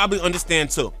 you'll probably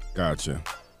understand too. Gotcha.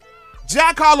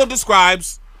 Jack Harlow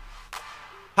describes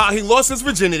how he lost his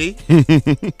virginity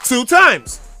 2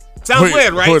 times. Sounds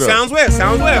weird, right? Sounds weird,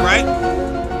 right?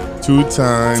 2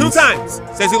 times. 2 times.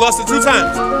 Says he lost it 2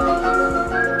 times.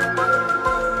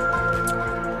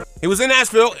 He was in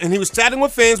Nashville and he was chatting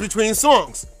with fans between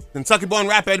songs. Kentucky-born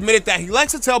rapper admitted that he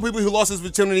likes to tell people he lost his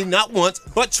virginity not once,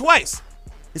 but twice.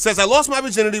 He says, I lost my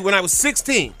virginity when I was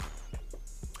 16.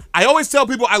 I always tell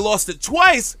people I lost it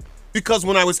twice because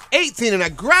when I was 18 and I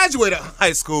graduated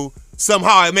high school,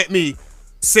 somehow I met me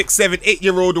 6, 7,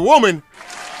 8-year-old woman.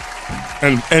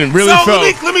 And really felt.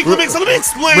 Let me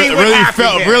explain what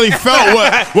happened. Really felt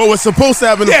what was supposed to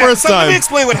happen the first time. Let me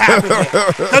explain what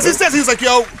happened. Because he says, he's like,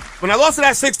 yo, when I lost it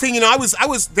at 16, I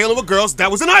was dealing with girls that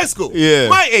was in high school. Yeah.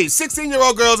 My age,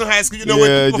 16-year-old girls in high school,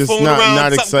 when people fooling around.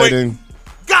 Not exciting.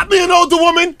 Got me an older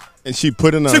woman. And she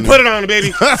put it on. She put it on,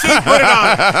 baby. She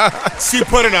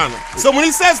put it on. So when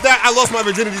he says that I lost my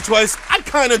virginity twice, I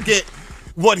kind of get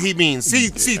what he means.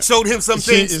 She showed him some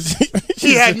things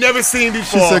he had never seen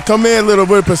before. She said, "Come here, little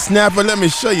whippersnapper. Let me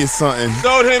show you something."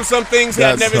 Showed him some things he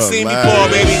had never seen before,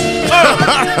 baby.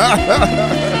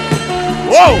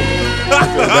 Whoa!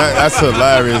 That's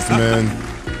hilarious, man.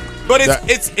 But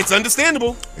it's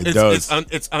understandable.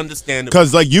 It's understandable.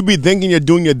 Because like you be thinking you're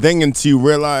doing your thing until you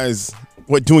realize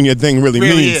what doing your thing really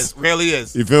means. Really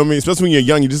is. You feel me? Especially when you're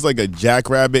young, you're just like a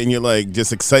jackrabbit and you're like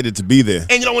just excited to be there.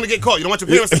 And you don't want to get caught. You don't want your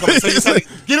parents to come. So you just like,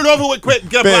 get it over with quick,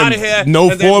 get up out of here. No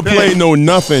foreplay, no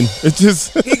nothing. It's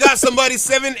just he got somebody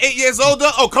 7, 8 years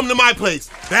older. Oh, come to my place.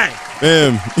 Bang.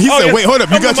 Bam. He said, wait, hold up.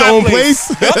 You got your own place?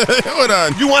 Yep. Hold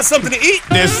on. You want something to eat?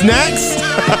 There's snacks?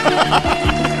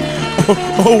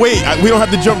 Oh, wait. We don't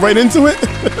have to jump right into it?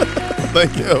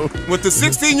 Like, yo. With the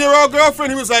 16-year-old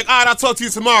girlfriend, he was like, all right, I'll talk to you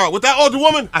tomorrow. With that older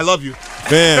woman, I love you.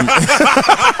 Bam.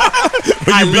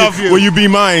 love you. Will you be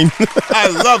mine? I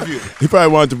love you. He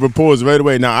probably wanted to propose right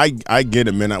away. Now, I get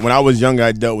it, man. When I was younger,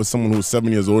 I dealt with someone who was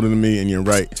 7 years older than me, and you're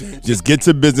right. Just get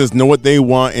to business, know what they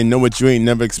want, and know what you ain't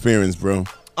never experienced, bro.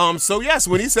 So yes,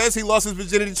 when he says he lost his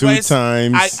virginity 2 twice,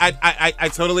 times. I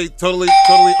totally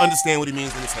understand what he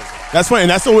means when he says that. That's funny,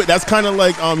 and that's kind of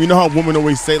like you know how women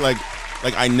always say like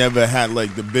I never had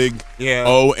like the big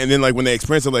O, and then like when they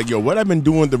experience it, like yo, what I've been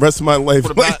doing the rest of my life?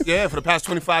 For the past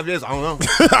 25 years, I don't know.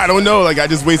 I don't know. Like I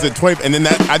just wasted 20, and then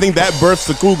I think that births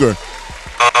the cougar,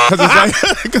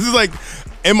 because it's like.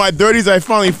 In my 30s, I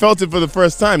finally felt it for the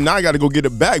first time. Now I got to go get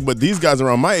it back. But these guys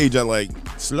around my age are like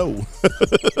slow.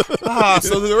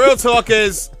 So the real talk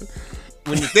is,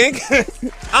 when you think, I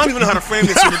don't even know how to frame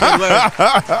this in a good way.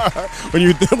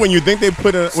 when you think they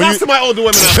put a. Shouts to my older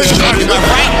women out there. Am I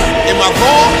right? Am I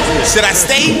wrong? Should I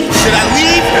stay? Should I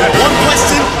leave? One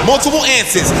question, multiple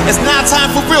answers. It's now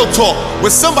time for real talk with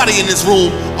somebody in this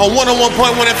room on 101.1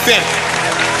 FM.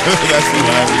 That's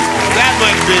hilarious. That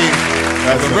might be.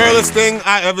 That's the realest thing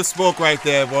I ever spoke right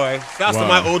there, boy. Shouts to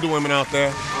my older women out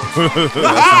there.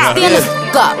 Stand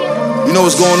up. You know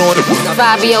what's going on?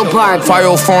 Fabio Barb.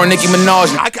 504 Nicki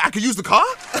Minaj. I could use the car?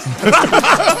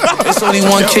 It's only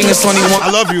one king, it's only one. I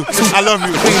love you. I love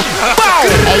you.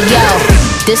 Hey, yo.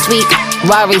 This week,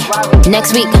 Rari.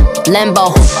 Next week,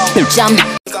 Lambo. Jump.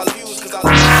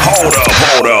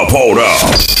 Hold up.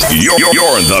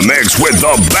 You're in the mix with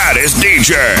the baddest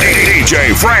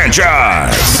DJ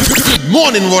Franchise. Good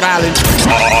morning, Rhode Island.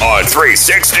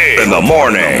 360 in the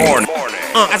morning.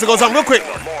 As it goes on real quick,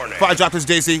 before I drop this,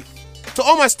 JC, to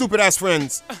all my stupid ass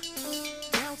friends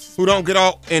who don't get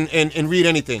out and read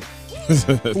anything,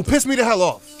 who pissed me the hell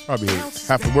off. Probably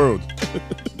half the world.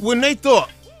 When they thought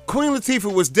Queen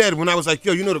Latifah was dead, when I was like,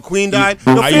 yo, you know the Queen died?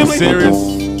 Are you serious?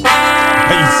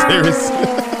 Are you serious?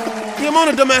 The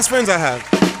amount of dumbass friends I have.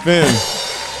 Man.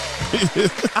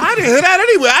 I didn't hear that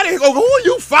anywhere. I didn't go, who are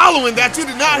you following that you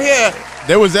did not hear?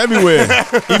 That was everywhere.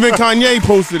 Even Kanye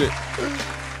posted it.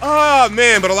 Oh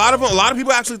man, but a lot of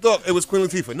people actually thought it was Queen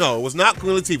Latifah. No, it was not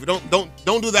Queen Latifah.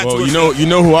 Don't do that to us. You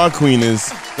know who our queen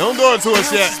is. Don't do it to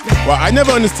us yet. Well, I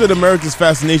never understood America's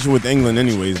fascination with England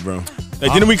anyways, bro.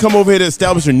 Like, didn't we come over here to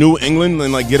establish a new England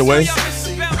and like get away?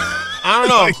 I don't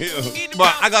know,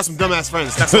 but I got some dumbass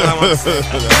friends. That's what I want to say.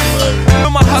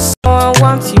 I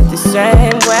want you the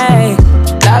same way.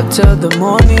 Back to the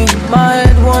morning, my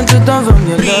head wants to done from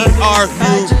your love.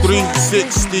 BRU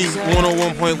 360,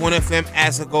 101.1 FM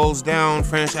as it goes down.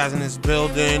 Franchise in this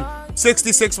building.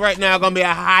 66 right now, gonna be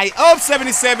a high of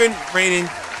 77 raining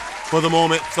for the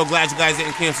moment. So glad you guys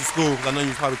didn't cancel school, because I know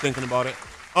you're probably thinking about it.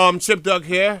 Chip Doug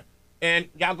here, and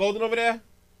y'all golden over there?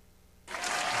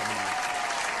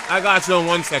 I got you in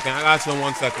 1 second.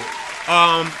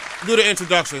 Do the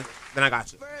introduction, then I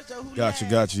got you. Got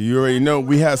you. You already know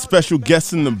we have special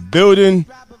guests in the building.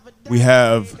 We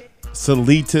have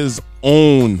Solita's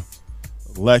own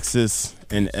Lexus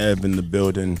and Eb in the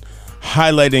building,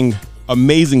 highlighting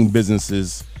amazing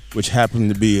businesses which happen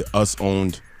to be us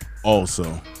owned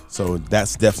also. So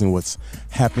that's definitely what's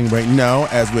happening right now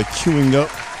as we're queuing up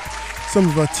some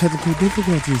of our technical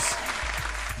difficulties.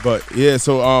 But yeah,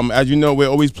 so as you know, we're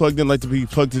always plugged in, like to be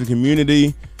plugged to the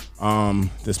community.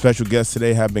 The special guests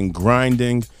today have been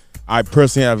grinding. I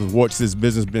personally have watched this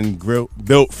business been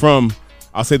built from,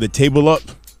 I'll say, the table up,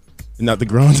 not the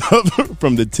ground up,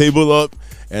 from the table up,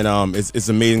 and it's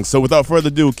amazing. So without further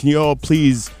ado, can you all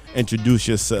please introduce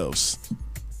yourselves?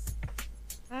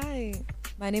 Hi,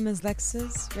 my name is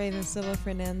Lexus Raven Silva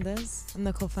Fernandez. I'm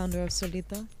the co-founder of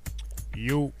Solita.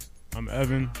 I'm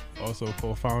Evan, also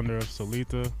co-founder of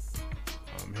Solita.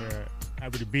 I'm here,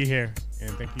 happy to be here,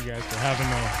 and thank you guys for having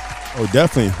us. Oh,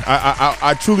 definitely.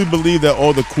 I truly believe that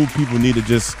all the cool people need to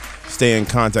just stay in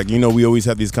contact. You know, we always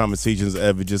have these conversations,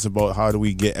 Evan, just about how do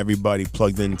we get everybody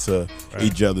plugged into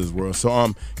each other's world. So,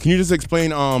 can you just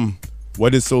explain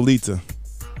what is Solita?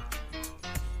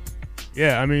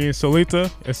 Yeah, I mean, Solita,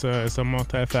 it's a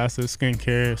multifaceted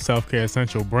skincare, self-care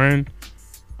essential brand.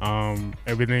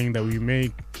 Everything that we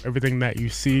make, everything that you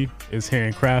see is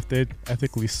handcrafted,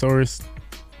 ethically sourced.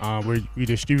 We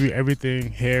distribute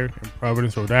everything here in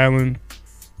Providence, Rhode Island.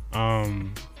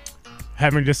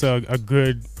 Having just a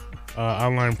good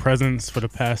online presence for the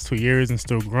past 2 years and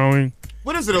still growing.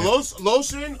 What is it, a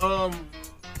lotion?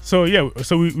 So yeah,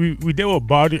 so we deal with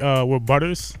with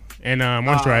butters and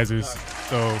moisturizers.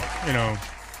 So, you know,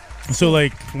 so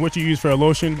like what you use for a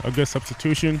lotion, a good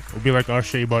substitution would be like our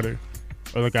shea butter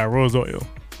or like our rose oil.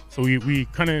 So we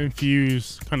kind of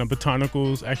infuse kind of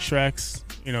botanicals, extracts,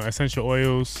 you know, essential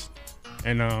oils,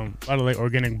 and a lot of like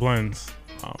organic blends.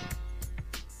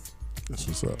 That's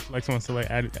what's up. Lex wants to like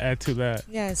add to that.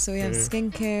 Yeah, so we have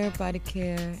skincare, body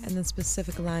care, and then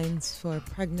specific lines for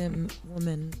pregnant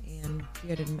women and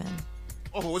bearded men.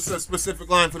 Oh, what's the specific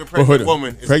line for the pregnant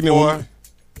woman? Is pregnant woman?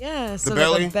 Yeah, so the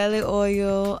belly? like a belly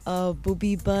oil, a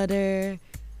booby butter,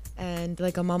 and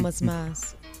like a mama's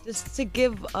mask. Just to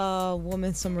give a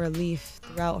woman some relief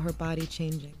throughout her body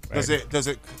changing. Does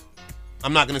it,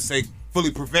 I'm not going to say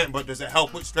fully prevent, but does it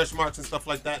help with stretch marks and stuff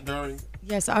like that during?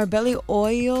 Yes, our belly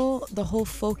oil, the whole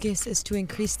focus is to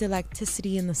increase the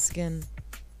elasticity in the skin.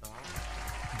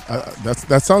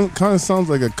 That sounds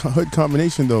like a hood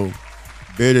combination though.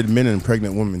 Bearded men and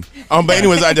pregnant women. But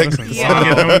anyways, I digress.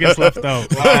 Someone gets left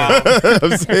out. Wow.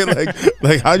 I'm saying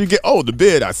like how do you get? Oh, the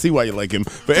beard. I see why you like him.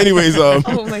 But anyways, oh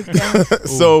my god.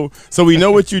 so we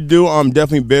know what you do.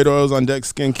 Definitely beard oils on deck,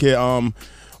 skincare.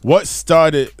 What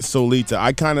started Solita?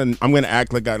 I'm gonna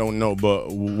act like I don't know,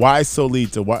 but why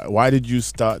Solita? Why did you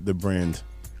start the brand,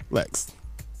 Lex?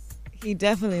 He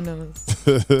definitely knows.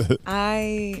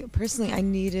 I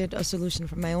needed a solution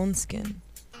for my own skin.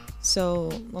 So,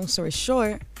 long story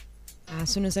short, as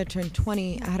soon as I turned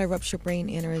 20, I had a ruptured brain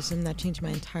aneurysm that changed my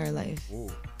entire life. Ooh.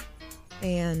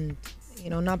 And,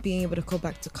 not being able to go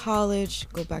back to college,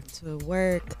 go back to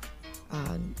work,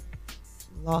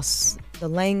 lost the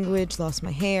language, lost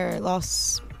my hair,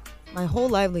 lost my whole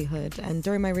livelihood. And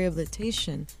during my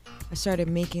rehabilitation, I started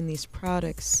making these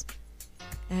products.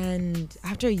 And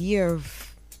after a year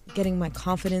of getting my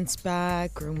confidence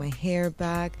back, growing my hair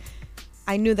back,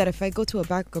 I knew that if I go to a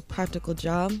practical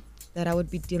job, that I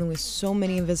would be dealing with so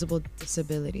many invisible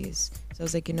disabilities. So I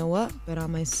was like, you know what? Bet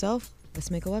on myself. Let's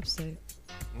make a website.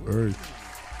 Word.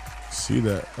 See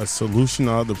that. A solution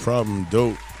out of the problem.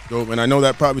 Dope. And I know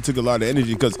that probably took a lot of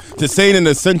energy because to say it in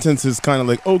a sentence is kind of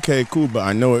like, okay, cool. But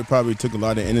I know it probably took a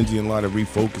lot of energy and a lot of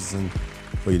refocusing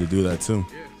for you to do that too.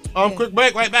 Quick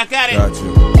break. Right back at it. Got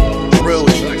you. Real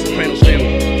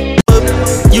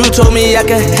You told me I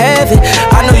could have it.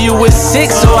 I know you was sick,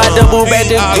 so I double back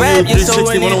to grab you.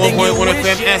 360 101.1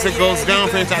 FM as it goes down.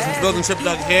 Fantastic building trip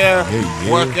Doug here.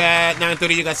 Work at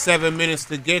 9:30. You got 7 minutes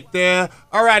to get there.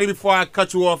 Alrighty, before I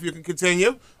cut you off, you can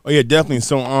continue. Oh yeah, definitely.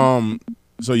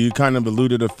 So you kind of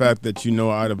alluded to the fact that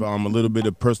out of a little bit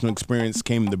of personal experience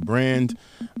came the brand,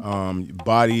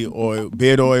 body oil,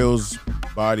 beard oils,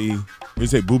 body. What do you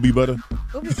say, booby butter?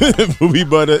 Booby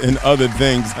butter and other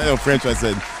things. I know franchise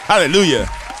said, hallelujah.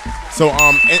 So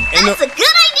That's a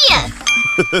good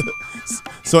idea.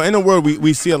 So in a word,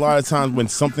 we see a lot of times when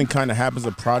something kind of happens,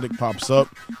 a product pops up,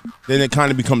 then it kind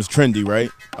of becomes trendy,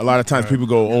 right? A lot of times people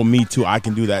go, oh, me too, I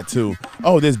can do that too.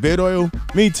 Oh, there's beard oil?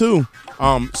 Me too.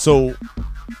 So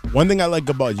one thing I like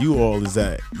about you all is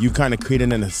that you kind of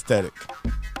created an aesthetic.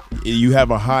 You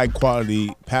have a high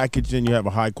quality packaging, you have a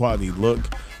high quality look.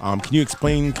 Can you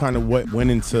explain kind of what went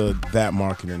into that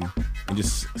marketing and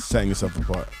just setting yourself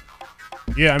apart?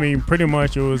 Yeah, I mean, pretty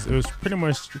much it was pretty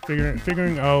much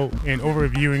figuring out and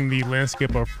overviewing the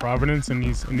landscape of Providence and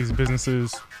these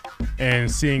businesses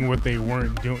and seeing what they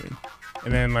weren't doing,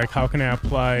 and then like how can I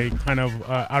apply kind of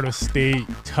out of state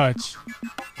touch.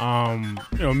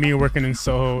 Me working in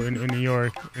Soho in New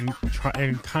York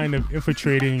and kind of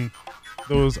infiltrating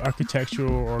those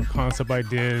architectural or concept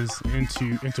ideas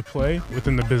into play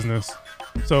within the business.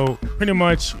 So pretty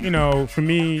much, for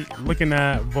me, looking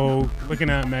at Vogue, looking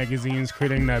at magazines,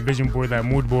 creating that vision board, that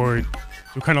mood board,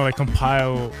 to kind of like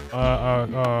compile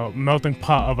a melting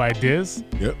pot of ideas.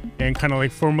 Yep. And kind of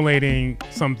like formulating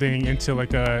something into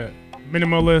like a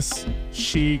minimalist,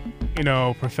 chic,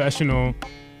 professional,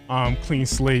 clean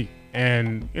slate.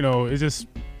 And, it's just,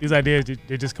 these ideas,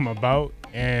 they just come about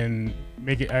and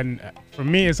make it. And for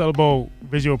me, it's all about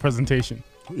visual presentation.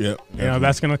 Yeah,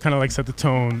 that's gonna kind of like set the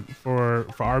tone for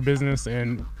our business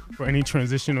and for any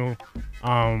transitional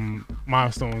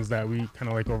milestones that we kind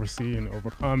of like oversee and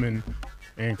overcome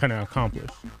and kind of accomplish.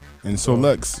 And so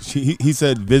Lex, he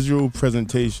said visual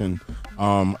presentation.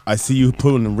 I see you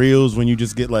pulling reels when you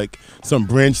just get like some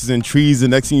branches and trees,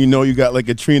 and next thing you know, you got like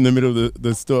a tree in the middle of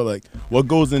the store. Like, what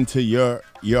goes into your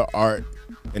art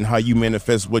and how you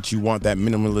manifest what you want that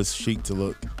minimalist chic to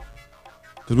look?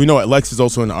 Because we know Lex is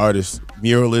also an artist,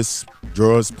 muralist,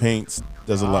 draws, paints,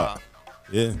 does a lot.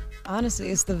 Yeah. Honestly,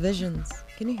 it's the visions.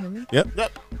 Can you hear me?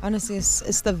 Yep. Honestly,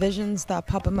 it's the visions that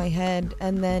pop in my head,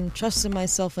 and then trusting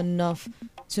myself enough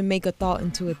to make a thought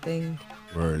into a thing.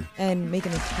 Word. And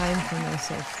making a time for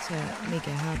myself to make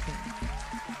it happen.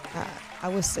 I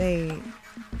would say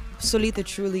Solita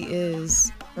truly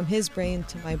is, from his brain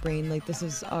to my brain, like, this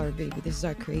is our baby, this is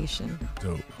our creation.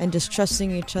 Dope. And just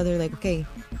trusting each other, like, okay,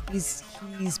 he's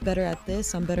better at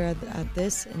this, I'm better at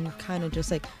this, and kind of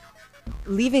just like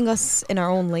leaving us in our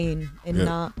own lane and Yeah.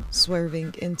 not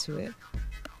swerving into it.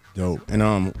 Dope.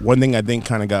 And one thing I think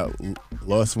kind of got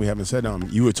lost and we haven't said,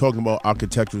 you were talking about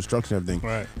architectural structure and everything.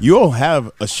 Right. You all have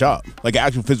a shop, like an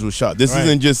actual physical shop. This Right.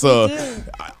 isn't just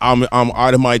I'm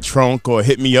out of my trunk or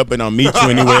hit me up and I'll meet you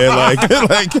anywhere.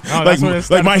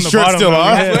 like my shirt's still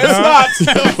off.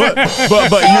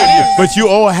 but you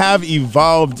all have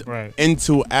evolved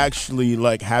into actually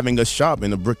like having a shop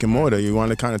in a brick and mortar. You want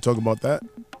to kind of talk about that?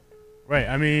 Right.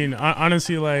 I mean,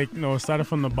 honestly, like, started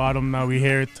from the bottom, now we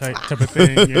here type of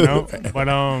thing, But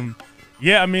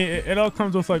yeah, I mean, it all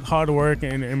comes with like hard work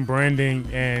and branding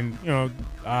and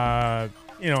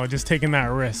just taking that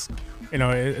risk.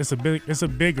 It's a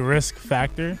big risk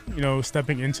factor.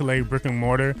 Stepping into like brick and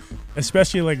mortar,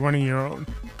 especially like running your own.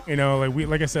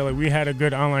 Like I said, we had a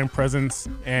good online presence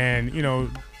and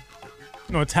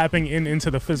tapping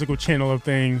into the physical channel of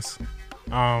things.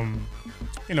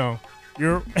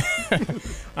 You're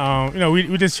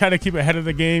we just try to keep ahead of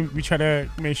the game. We try to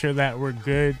make sure that we're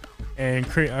good and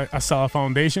create a solid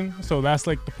foundation. So that's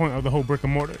like the point of the whole brick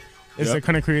and mortar is to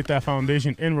kind of create that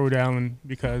foundation in Rhode Island,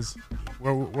 because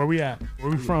where we at,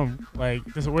 where we from, like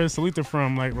this, where's Salita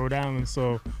from, like Rhode Island.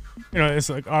 So it's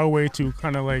like our way to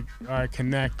kind of like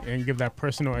connect and give that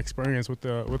personal experience with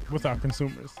our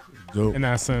consumers. Dope. In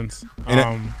that sense.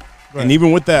 And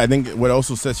even with that, I think what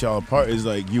also sets y'all apart is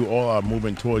like you all are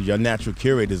moving towards your natural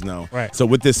curators now. Right. So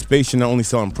with this space, you're not only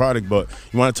selling product, but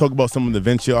you want to talk about some of the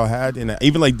events y'all had, and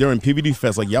even like during PVD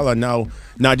Fest, like y'all are now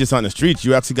not just on the streets.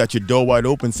 You actually got your door wide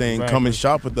open, saying come and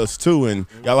shop with us too, and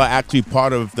y'all are actually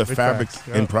part of the fabric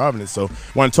in Providence. So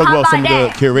want to talk about some of the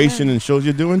curation and shows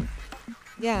you're doing?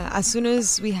 Yeah, as soon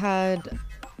as we got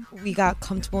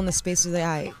comfortable in the space, we were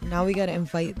like, now we got to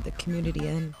invite the community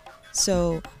in.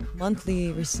 So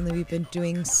recently we've been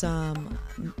doing some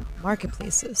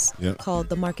marketplaces called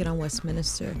the Market on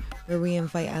Westminster, where we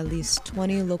invite at least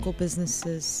 20 local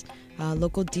businesses,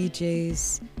 local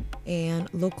DJs,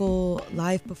 and local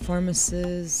live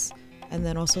performances, and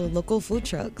then also local food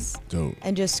trucks. Dope.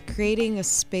 And just creating a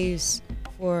space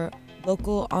for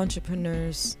local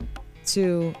entrepreneurs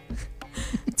to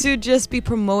just be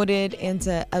promoted and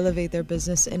to elevate their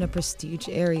business in a prestige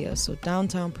area. So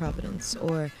downtown Providence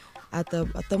or at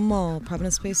the mall,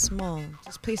 Providence Place Mall,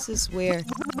 just places where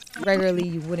regularly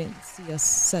you wouldn't see us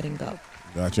setting up.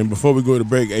 Gotcha. And before we go to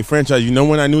break, hey, franchise,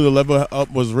 when I knew the level up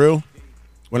was real?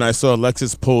 When I saw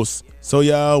Alexis post, so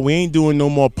y'all, we ain't doing no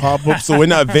more pop-ups, so we're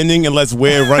not vending unless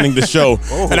we're running the show.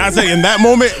 And I say, in that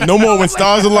moment, no more when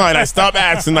stars align. I stopped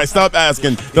asking.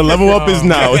 The level up is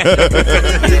now.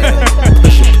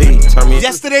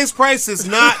 Yesterday's price is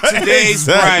not today's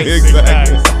price.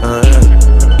 Exactly.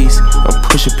 I'm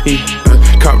pushing P.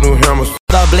 Cop new hammers.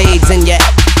 The blades in your.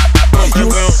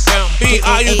 BRU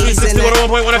 360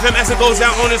 101.1 FM as it goes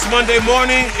down on this Monday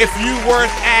morning. If you were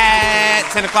at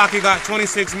 10 o'clock, you got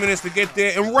 26 minutes to get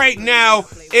there. And right now,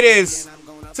 it is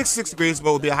 66 degrees, but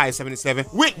it will be a high of 77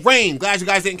 with rain. Glad you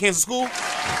guys didn't cancel school.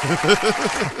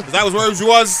 That was where you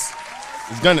was.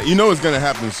 It's gonna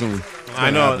happen soon. I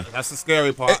know. That's the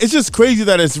scary part. It's just crazy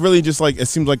that it's really just like, it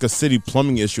seems like a city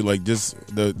plumbing issue. Like just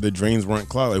the drains weren't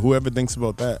clogged. Like whoever thinks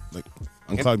about that, like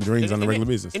unclogged drains on a regular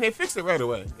basis. And they fixed it right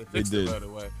away. They did. Right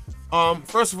away.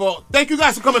 First of all, thank you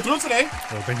guys for coming through today.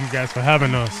 Well, thank you guys for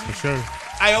having us, for sure.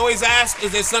 I always ask,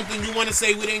 is there something you want to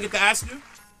say we didn't get to ask you?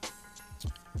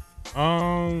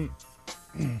 I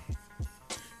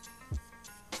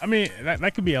mean,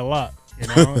 that could be a lot. It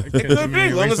could be,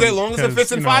 as long as it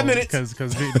fits in 5 minutes.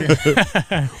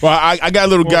 Well, I got a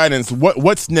little guidance.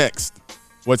 What's next?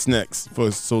 What's next for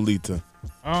Solita?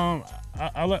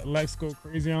 I'll let Lex go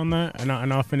crazy on that, and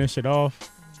I'll finish it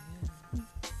off.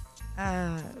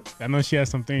 I know she has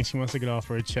some things she wants to get off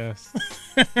her chest.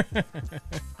 I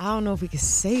don't know if we can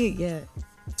say it yet.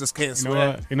 Just can't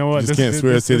swear. You know what? Just can't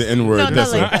swear. Say the N word. No, not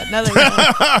like that.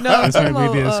 No, this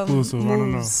might be the exclusive. I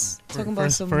don't know. Talking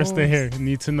about some first to hear.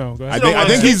 Need to know. Go ahead. I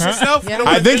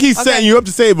think he's setting you up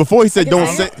to say it before he said don't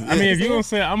say. I mean, if you're gonna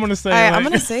say it, I'm gonna say it. All right, I'm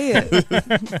gonna say it.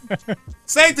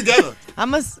 Say it together.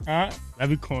 That'd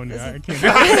be corny. I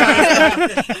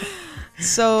can't.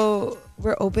 So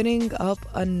we're opening up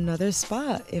another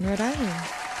spot in Rhode Island.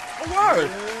 A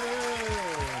word.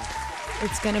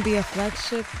 It's gonna be a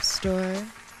flagship store,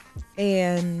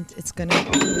 and it's gonna.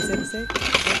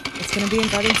 It's gonna be in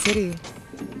Garden City.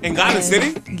 In Garden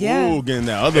City? Yeah. Ooh, getting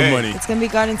that other money. It's gonna be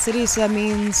Garden City, so that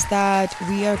means that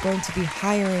we are going to be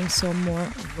hiring some more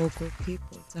local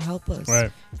people to help us.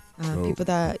 Right. People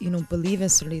that believe in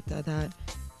Solita, that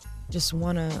just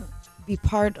wanna be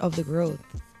part of the growth.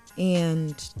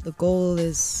 And the goal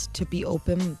is to be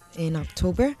open in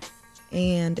October,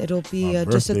 and it'll be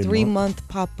just a 3-month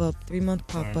pop-up. 3-month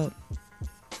pop-up.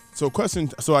 So question,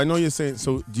 so I know you're saying,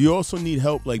 so do you also need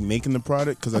help like making the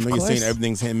product? Because I know you're saying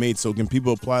everything's handmade. So can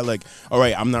people apply like, all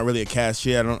right, I'm not really a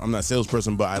cashier, I'm not a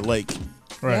salesperson, but I like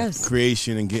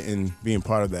creation and being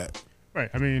part of that. Right.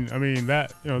 I mean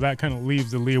that that kind of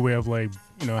leaves the leeway of like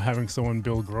having someone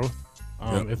build growth.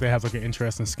 If they have like an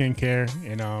interest in skincare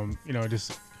and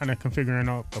just kind of configuring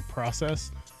out the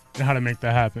process and how to make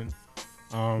that happen.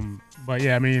 But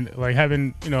yeah, I mean, like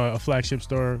having a flagship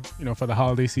store, for the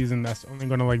holiday season, that's only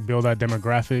going to like build that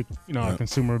demographic, a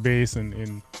consumer base,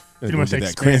 and pretty much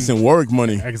that Cranston Warwick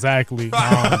money. Exactly.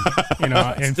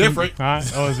 It's different.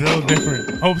 Oh, it's real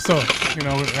different. Hope so.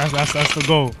 That's the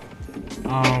goal.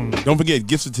 Don't forget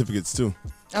gift certificates too.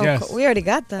 Oh, yes. We already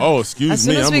got that. Oh, excuse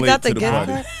me. I'm late to the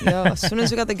party. As soon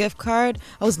as we got the gift card,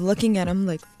 I was looking at it. I'm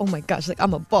like, oh my gosh, like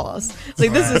I'm a boss.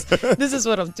 Like this is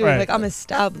what I'm doing. Like I'm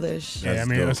established. Yeah, I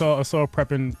mean, it's all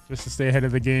prepping just to stay ahead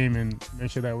of the game and make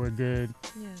sure that we're good.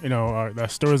 Yeah. Our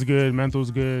store's good,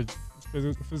 mental's good,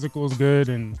 physical's good,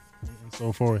 and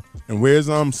so forth. And where's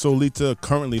Solita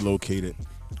currently located?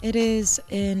 It is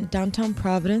in downtown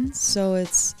Providence, so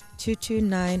it's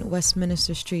 229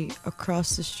 Westminster Street,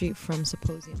 across the street from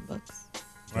Symposium Books.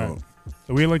 Right.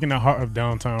 So we're like in the heart of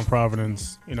downtown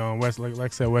Providence, West, like I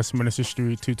said, Westminster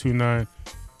Street,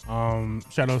 229.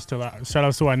 Shout outs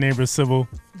to our neighbor Civil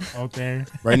out there.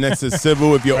 Right next to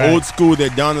Civil. If you're old school, they're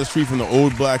down the street from the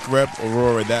old Black Rep,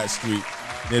 Aurora, that street.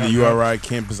 Near the URI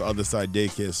campus, other side,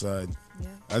 daycare side. Yeah.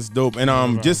 That's dope.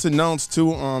 And just announced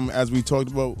too, as we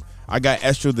talked about, I got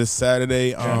Estro this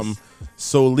Saturday.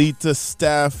 Solita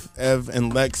staff, Ev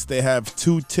and Lex, they have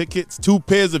 2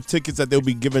 pairs of tickets that they'll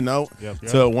be giving out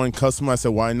to one customer. I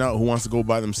said, why not? Who wants to go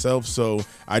by themselves? So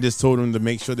I just told them to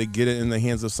make sure they get it in the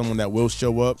hands of someone that will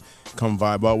show up, come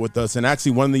vibe out with us. And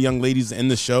actually, one of the young ladies in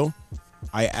the show,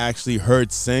 I actually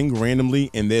heard sing randomly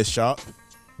in their shop.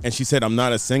 And she said, I'm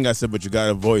not a singer. I said, but you got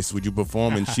a voice. Would you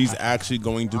perform? And she's actually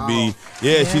going to be,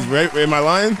 she's right. Am I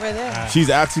lying? We're there. She's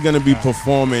actually going to be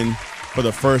performing for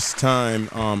the first time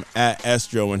at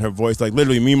Estro, and her voice, like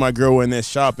literally me and my girl were in that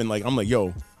shop, and like I'm like,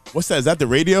 yo, what's that? Is that the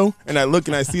radio? And I look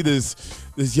and I see this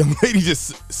young lady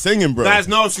just singing, bro. Guys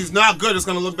know if she's not good, it's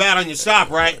gonna look bad on your shop,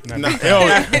 right? But we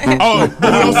also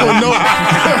know.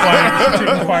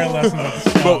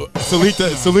 But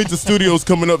Solita Studios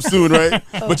coming up soon, right?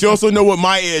 But you also know what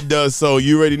my ear does, so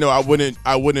you already know I wouldn't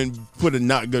put a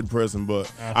not good person.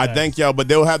 But I thank y'all. But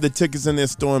they'll have the tickets in their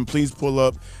store, and please pull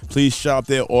up. Please shop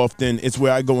there often. It's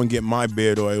where I go and get my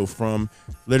beard oil from.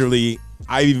 Literally,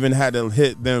 I even had to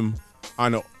hit them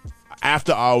on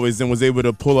after hours and was able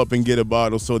to pull up and get a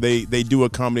bottle. So they do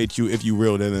accommodate you if you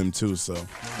reel to them too. So,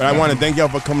 but I want to thank y'all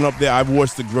for coming up there. I've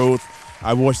watched the growth.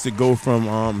 I've watched it go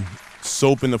from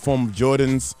soap in the form of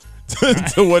Jordans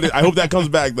to what I hope that comes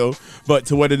back though, but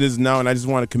to what it is now. And I just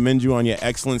want to commend you on your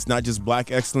excellence, not just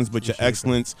black excellence, but your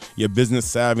excellence, your business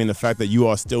savvy, and the fact that you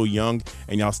are still young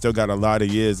and y'all still got a lot of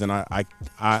years. And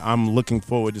I'm looking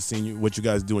forward to seeing what you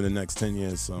guys do in the next 10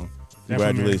 years. So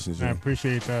congratulations. I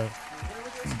appreciate that.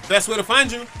 Best way to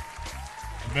find you?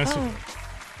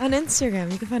 On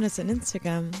Instagram. You can find us on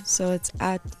Instagram. So it's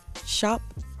at Shop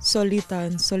Solita,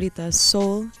 and Solita is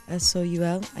Soul,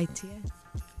 Soulita.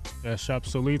 Yeah, Shop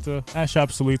Solita. At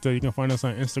Shop Solita. You can find us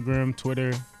on Instagram,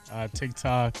 Twitter,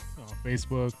 TikTok,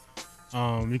 Facebook.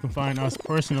 You can find us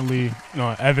personally,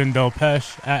 Evan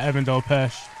Delpeche, at Evan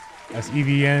Delpeche. That's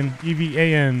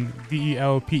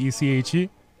EVANDELPECHE.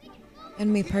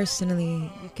 And me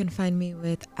personally, you can find me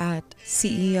with at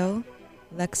CEO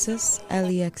Lexus,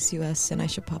 LEXUS, and I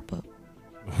should pop up.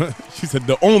 She said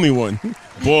the only one.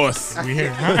 Boss. We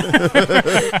here.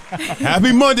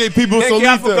 Happy Monday, people. Thank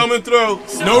y'all for coming through.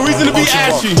 No reason to be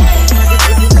ashy.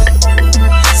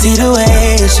 See the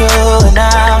way you're showing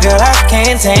now, girl, I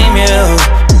can't tame you.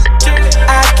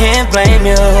 I can't blame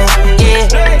you. Yeah,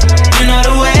 you know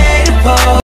the way to pose.